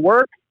go to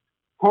work,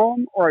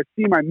 home, or I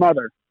see my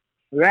mother.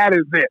 That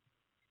is it.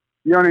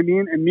 You know what I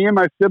mean? And me and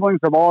my siblings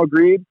have all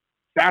agreed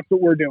that's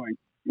what we're doing,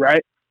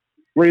 right?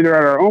 We're either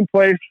at our own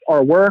place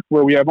or work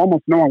where we have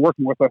almost no one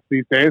working with us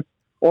these days,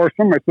 or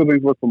some of my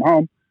siblings work from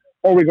home,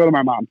 or we go to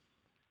my mom's.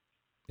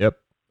 Yep.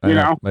 You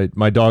know?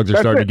 My dogs are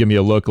starting to give me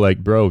a look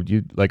like, bro,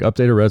 you like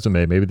update a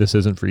resume. Maybe this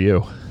isn't for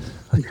you.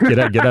 Get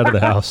out of the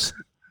house.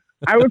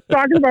 I was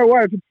talking to my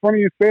wife. It's funny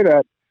you say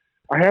that.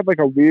 I had like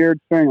a weird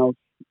thing. I was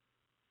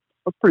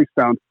pretty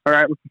stoned. All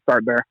right, let's just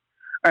start there.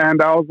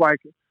 And I was like,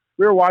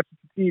 we were watching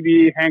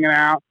TV, hanging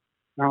out.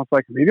 And I was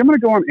like, maybe I'm going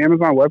to go on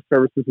Amazon Web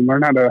Services and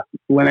learn how to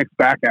Linux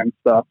backend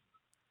stuff.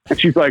 And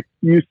she's like,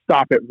 you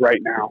stop it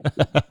right now.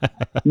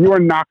 You are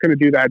not going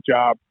to do that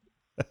job.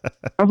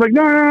 I was like,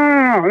 no.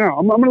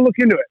 I'm going to look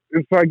into it.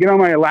 And so I get on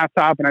my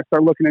laptop and I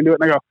start looking into it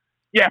and I go,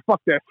 yeah,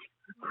 fuck this.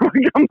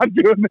 I'm not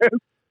doing this.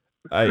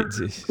 I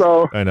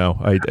know.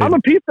 I'm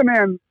a pizza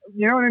man.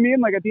 You know what I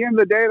mean? Like at the end of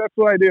the day, that's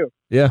what I do.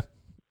 Yeah.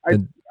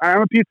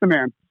 I'm a pizza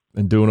man.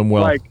 And doing them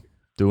well.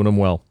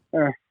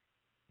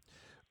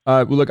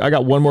 Well, look, I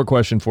got one more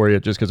question for you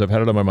just because I've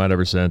had it on my mind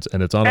ever since.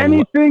 And it's on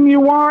anything you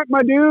want,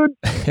 my dude.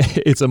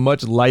 It's a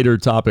much lighter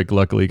topic,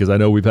 luckily, because I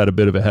know we've had a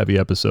bit of a heavy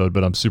episode,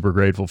 but I'm super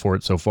grateful for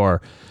it so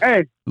far.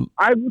 Hey,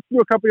 I've listened to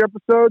a couple of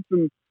episodes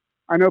and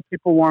I know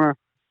people want to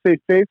stay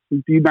safe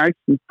and be nice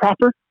and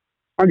proper.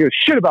 I don't give a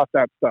shit about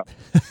that stuff.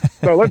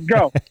 So let's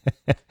go.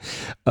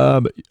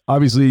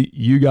 Obviously,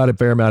 you got a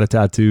fair amount of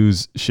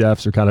tattoos.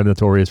 Chefs are kind of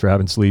notorious for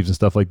having sleeves and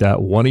stuff like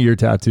that. One of your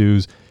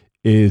tattoos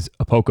is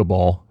a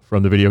Pokeball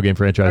from the video game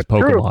franchise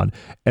Pokemon. True.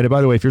 And by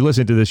the way, if you're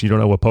listening to this, you don't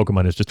know what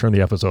Pokemon is, just turn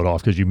the episode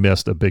off because you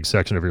missed a big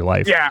section of your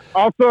life. Yeah.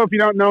 Also, if you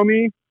don't know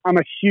me, I'm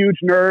a huge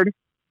nerd.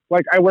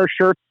 Like, I wear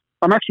shirts.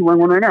 I'm actually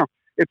wearing one right now.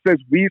 It says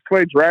 "We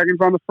Slay Dragons"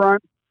 on the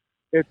front.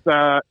 It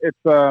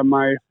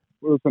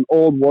was an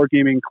old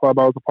wargaming club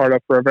I was a part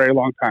of for a very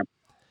long time.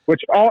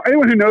 Which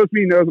anyone who knows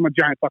me knows I'm a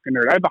giant fucking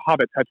nerd. I have the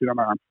Hobbit tattooed on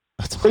my arm.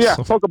 That's awesome. So yeah,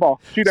 Pokeball,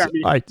 shoot at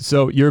me. All right,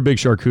 so you're a big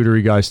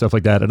charcuterie guy, stuff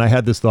like that. And I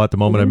had this thought the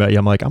moment I met you.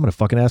 I'm like, I'm going to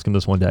fucking ask him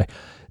this one day.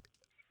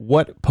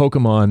 What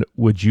Pokemon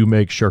would you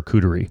make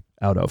charcuterie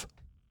out of?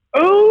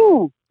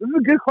 Oh, this is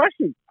a good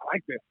question. I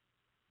like this.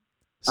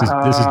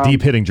 This is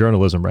deep hitting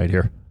journalism right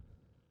here.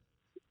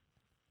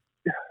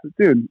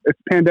 Dude, it's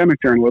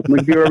pandemic journalism. You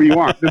can do whatever you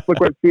want. Just look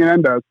what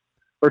CNN does,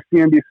 or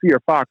CNBC, or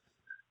Fox.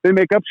 They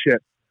make up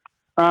shit.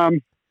 Sorry.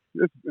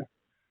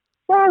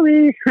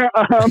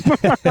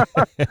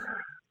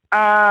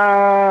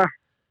 I'm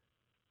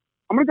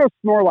gonna go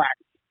Snorlax.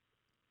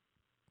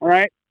 All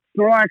right,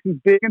 Snorlax is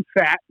big and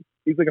fat.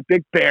 He's like a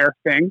big bear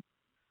thing.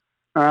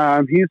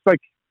 He's like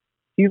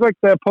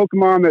the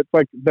Pokemon that's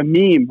like the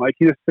meme. Like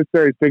he just sits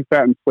there, he's big,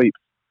 fat, and sleeps.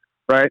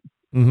 Right.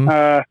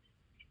 Mm-hmm.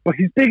 But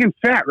he's big and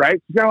fat,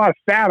 right? He's got a lot of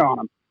fat on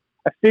him.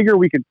 I figure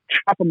we could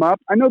chop him up.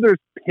 I know there's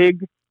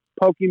pig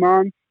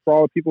Pokemon for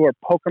all the people who are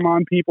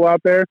Pokemon people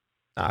out there.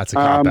 That's a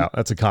cop out.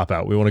 That's a cop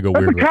out. We want to go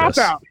weird with this. That's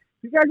a cop out.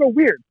 You gotta go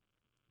weird.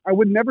 I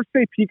would never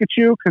say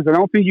Pikachu because I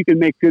don't think you can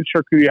make good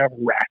charcuterie out of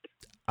a rat.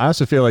 I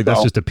also feel like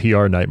that's just a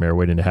PR nightmare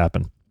waiting to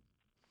happen.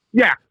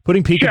 Yeah.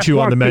 Putting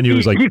Pikachu on the menu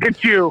is like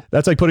Pikachu.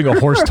 That's like putting a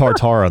horse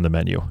tartare on the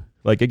menu.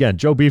 Like again,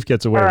 Joe Beef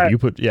gets away. Right. You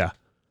put All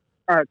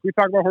right. Can we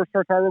talk about horse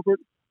tartare real quick?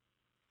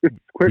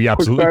 We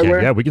absolutely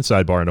can. Yeah, we can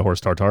sidebar into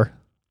horse tartare.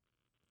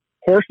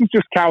 Horse is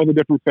just cow with a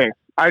different face.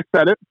 I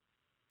said it.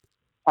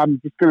 I'm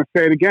just going to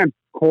say it again.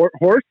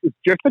 Horse is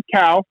just a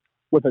cow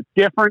with a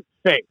different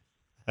face.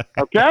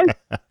 Okay?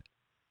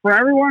 For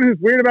everyone who's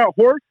weird about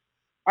horse,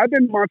 I've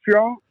been in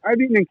Montreal.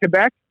 I've eaten in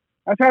Quebec.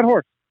 I've had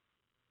horse.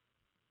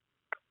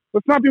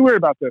 Let's not be weird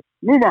about this.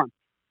 Move on.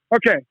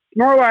 Okay,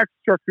 Snorlax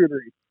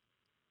Charcuterie.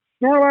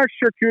 Snorlax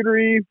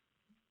Charcuterie.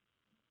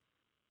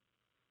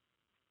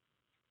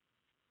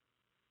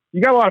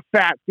 You got a lot of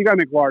fat. You got to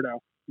make lardo,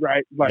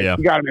 right? Like, You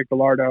got to make the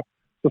lardo.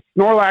 So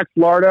Snorlax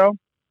lardo.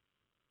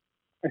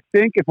 I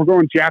think if we're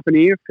going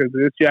Japanese, because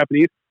it is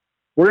Japanese,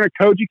 we're going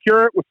to koji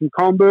cure it with some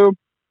kombu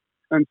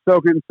and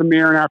soak it in some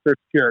mirin after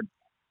it's cured.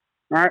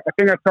 All right? I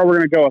think that's how we're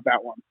going to go with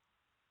that one.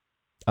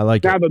 I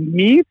like now, it. Now, the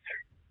meat,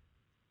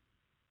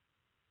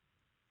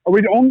 are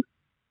we the only...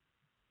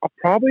 I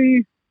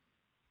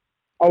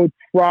would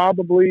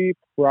probably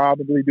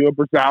do a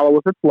Brazala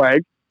with its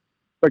leg,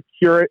 but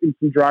cure it in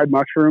some dried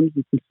mushrooms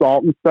and some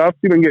salt and stuff. So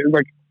you can get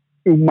like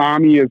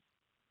umami is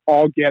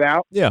all get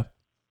out. Yeah.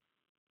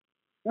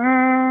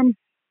 And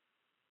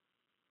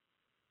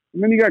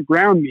then you got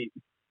ground meat.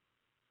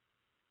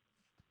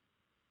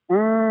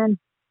 You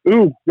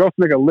also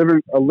make a liver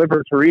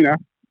terrina.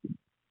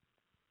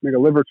 Make a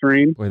liver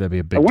terrine. Boy, that'd be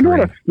a big. I wonder terrine.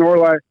 what a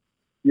Snorlax.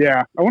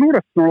 Yeah, I wonder what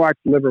a Snorlax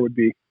liver would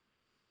be.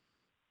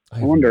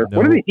 I wonder.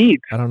 What do they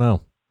eat? I don't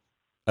know.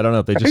 I don't know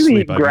if they just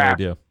sleep. I have no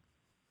idea.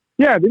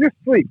 Yeah, they just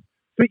sleep.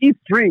 So he eats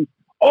dreams.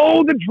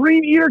 Oh, the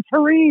Dream Eater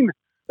terrine.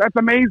 That's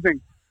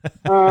amazing.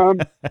 I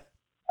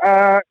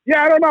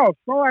don't know.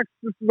 Snorlax,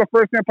 this is the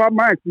first thing that popped in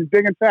my head. He's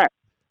big and fat.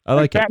 I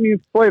like fat means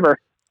flavor.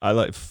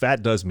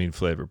 Fat does mean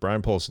flavor.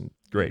 Brian Polson,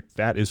 great.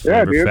 Fat is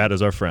flavor. Yeah, fat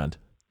is our friend.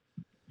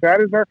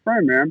 Fat is our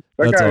friend, man.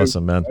 That's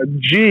awesome, man. A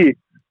G.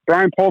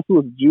 Brian Polson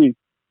was a G.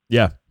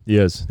 Yeah, he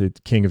is the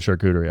king of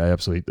charcuterie. I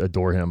absolutely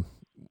adore him.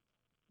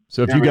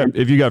 So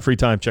if you got free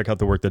time, check out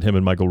the work that him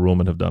and Michael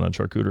Ruhlman have done on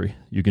charcuterie.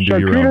 You can do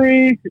your own.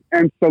 Charcuterie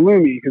and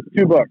Salumi, his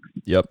 2 books.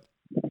 Yep.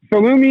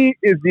 Salumi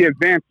is the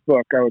advanced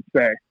book, I would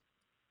say.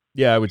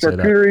 Yeah, I would say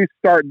that. Charcuterie,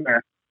 start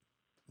there.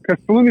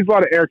 Because Salumi's a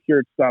lot of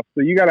air-cured stuff,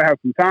 so you got to have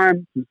some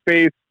time, some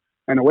space,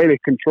 and a way to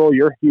control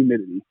your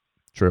humidity.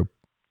 True.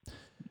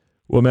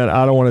 Well, man,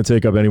 I don't want to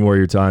take up any more of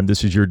your time.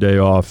 This is your day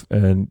off,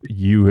 and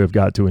you have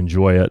got to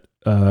enjoy it.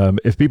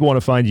 If people want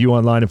to find you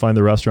online and find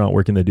the restaurant,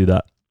 where can they do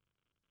that?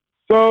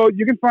 So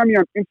you can find me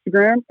on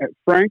Instagram at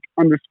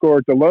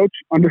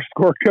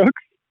Frank_DeLoach_cooks,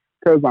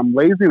 because I'm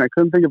lazy and I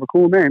couldn't think of a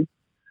cool name.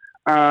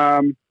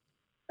 And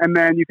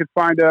then you can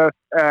find us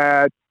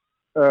at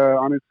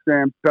on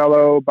Instagram,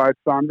 Bello by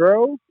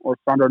Sandro or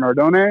Sandro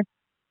Nardone.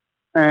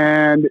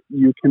 And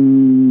you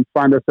can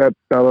find us at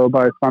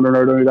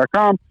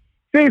bellobysandronardone.com.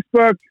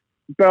 Facebook,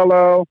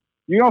 Bello.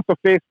 You can also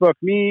Facebook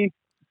me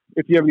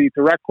if you have any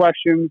direct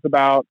questions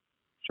about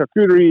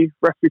charcuterie,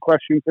 recipe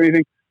questions,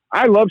 anything.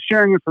 I love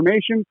sharing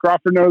information.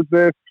 Crawford knows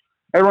this.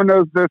 Everyone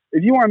knows this.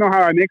 If you want to know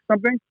how I make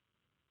something,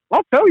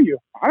 I'll tell you.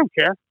 I don't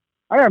care.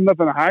 I have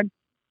nothing to hide.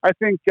 I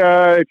think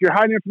if you're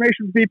hiding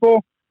information from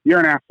people,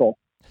 you're an asshole.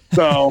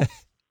 So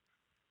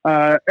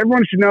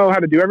everyone should know how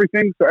to do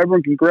everything so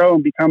everyone can grow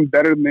and become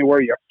better than they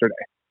were yesterday.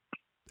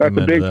 That's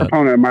a big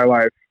proponent of my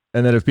life.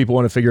 And then if people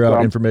want to figure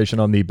out information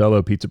on the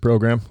Bello Pizza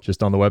program,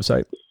 just on the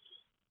website?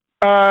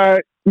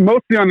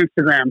 Mostly on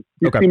Instagram.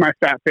 You see my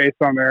fat face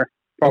on there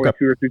probably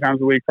 2 or 3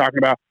 times a week talking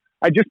about.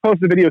 I just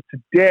posted a video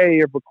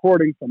today of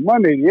recording from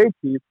Monday the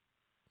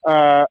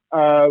 18th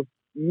of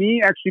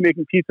me actually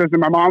making pizzas in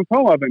my mom's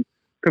home oven,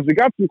 because we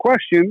got some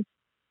questions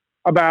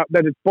about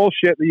that it's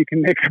bullshit that you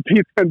can make a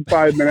pizza in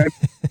 5 minutes.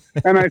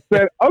 And I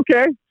said,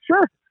 okay,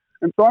 sure.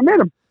 And so I made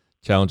them.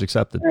 Challenge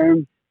accepted.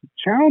 And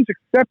challenge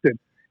accepted.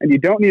 And you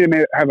don't need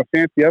to have a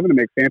fancy oven to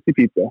make fancy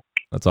pizza.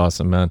 That's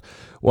awesome, man.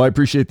 Well, I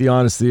appreciate the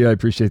honesty. I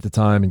appreciate the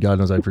time. And God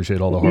knows I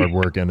appreciate all the hard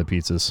work and the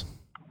pizzas.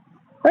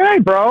 Hey,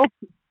 bro.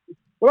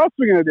 What else are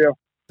we going to do?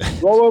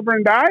 Roll over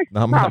and die?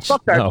 Not much.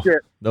 Fuck that shit.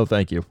 No,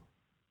 thank you.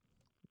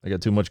 I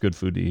got too much good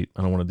food to eat.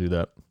 I don't want to do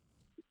that.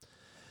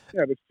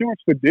 Yeah, there's too much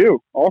to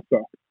do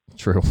also.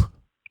 True.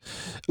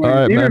 All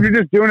right, even if you're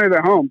just doing it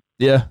at home.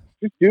 Yeah.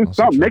 Just do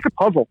something. Make a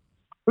puzzle.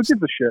 Who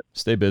gives a shit?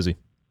 Stay busy.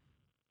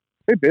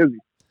 Stay busy.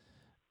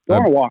 Go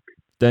on a walk.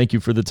 Thank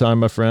you for the time,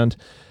 my friend.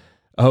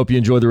 I hope you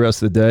enjoy the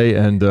rest of the day,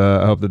 and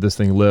I hope that this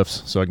thing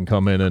lifts so I can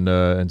come in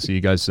and see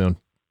you guys soon.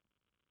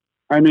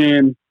 I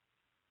mean,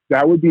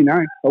 that would be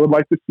nice. I would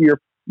like to see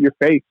your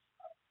face.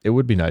 It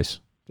would be nice.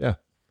 Yeah.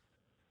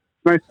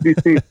 It's nice to be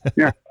seen.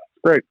 Yeah,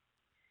 it's great.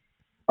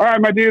 All right,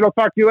 my dude. I'll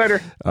talk to you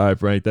later. All right,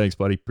 Frank. Thanks,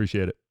 buddy.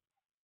 Appreciate it.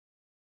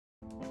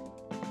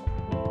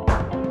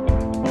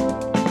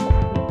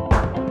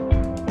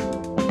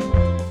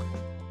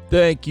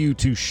 Thank you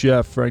to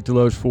Chef Frank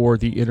DeLoach for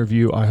the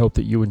interview. I hope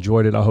that you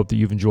enjoyed it. I hope that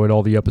you've enjoyed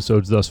all the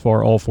episodes thus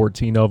far, all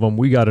 14 of them.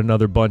 We got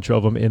another bunch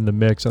of them in the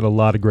mix and a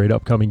lot of great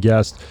upcoming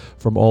guests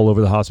from all over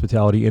the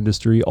hospitality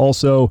industry.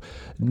 Also,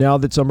 now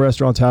that some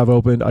restaurants have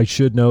opened, I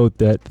should note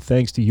that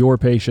thanks to your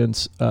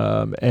patience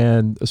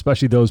and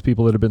especially those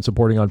people that have been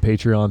supporting on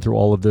Patreon through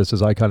all of this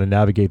as I kind of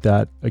navigate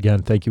that.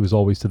 Again, thank you as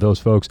always to those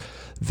folks.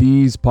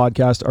 These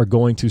podcasts are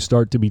going to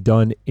start to be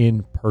done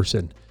in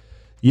person.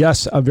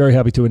 Yes, I'm very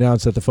happy to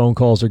announce that the phone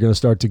calls are going to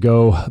start to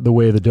go the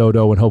way of the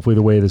dodo and hopefully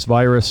the way of this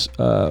virus.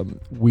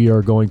 We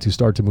are going to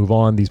start to move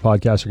on. These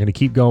podcasts are going to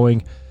keep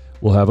going.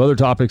 We'll have other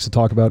topics to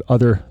talk about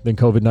other than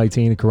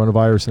COVID-19 and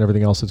coronavirus and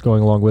everything else that's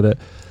going along with it.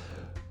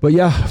 But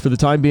yeah, for the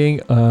time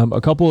being,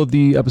 a couple of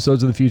the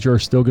episodes in the future are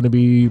still going to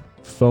be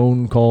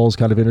phone calls,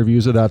 kind of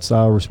interviews of that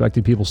style,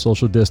 respecting people's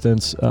social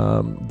distance.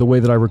 The way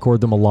that I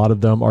record them, a lot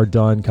of them are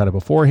done kind of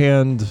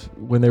beforehand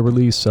when they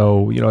release.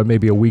 So, it may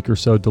be a week or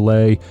so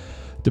delay,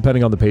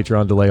 depending on the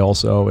Patreon delay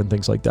also and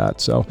things like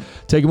that. So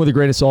take them with a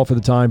grain of salt for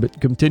the time,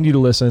 but continue to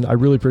listen. I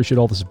really appreciate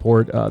all the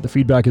support. The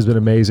feedback has been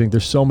amazing.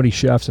 There's so many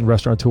chefs and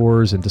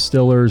restaurateurs and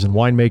distillers and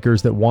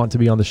winemakers that want to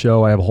be on the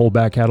show. I have a whole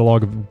back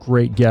catalog of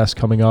great guests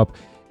coming up.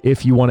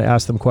 If you want to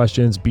ask them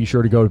questions, be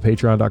sure to go to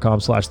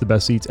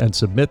patreon.com/thebestseats and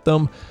submit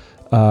them.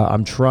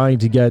 I'm trying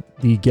to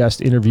get the guest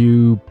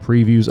interview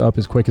previews up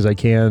as quick as I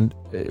can.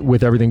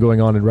 With everything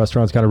going on in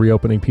restaurants kind of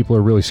reopening, people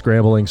are really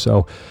scrambling.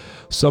 So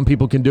some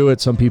people can do it.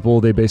 Some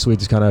people, they basically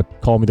just kind of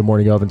call me the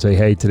morning of and say,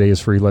 hey, today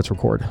is free, let's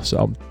record.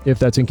 So if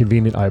that's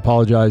inconvenient, I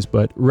apologize,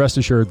 but rest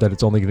assured that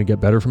it's only going to get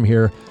better from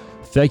here.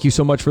 Thank you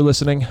so much for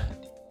listening,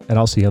 and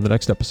I'll see you on the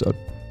next episode.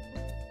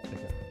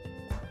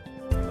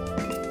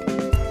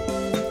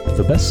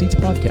 The Best Seats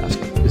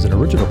Podcast is an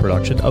original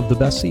production of The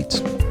Best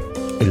Seats.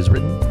 It is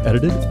written,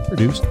 edited,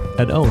 produced,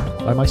 and owned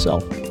by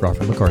myself,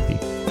 Crawford McCarthy,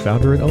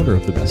 founder and owner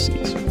of The Best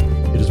Seats.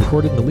 It is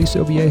recorded in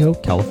Aliso Viejo,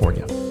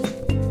 California.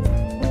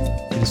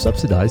 It is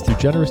subsidized through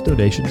generous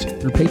donations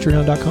through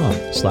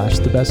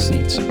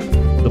patreon.com/thebestseats.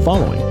 The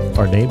following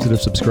are names that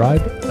have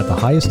subscribed at the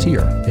highest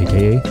tier,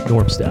 aka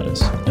norm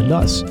status, and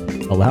thus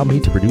allow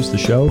me to produce the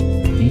show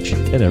each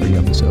and every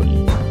episode.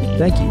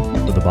 Thank you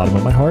from the bottom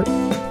of my heart.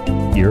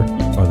 Here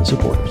are the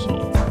supporters: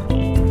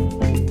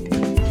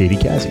 Katie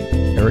Kazzi,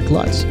 Eric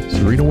Lutz,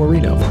 Serena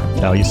Warino,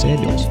 Talia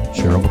Samuels,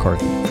 Cheryl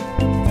McCarthy.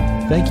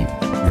 Thank you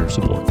for your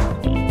support.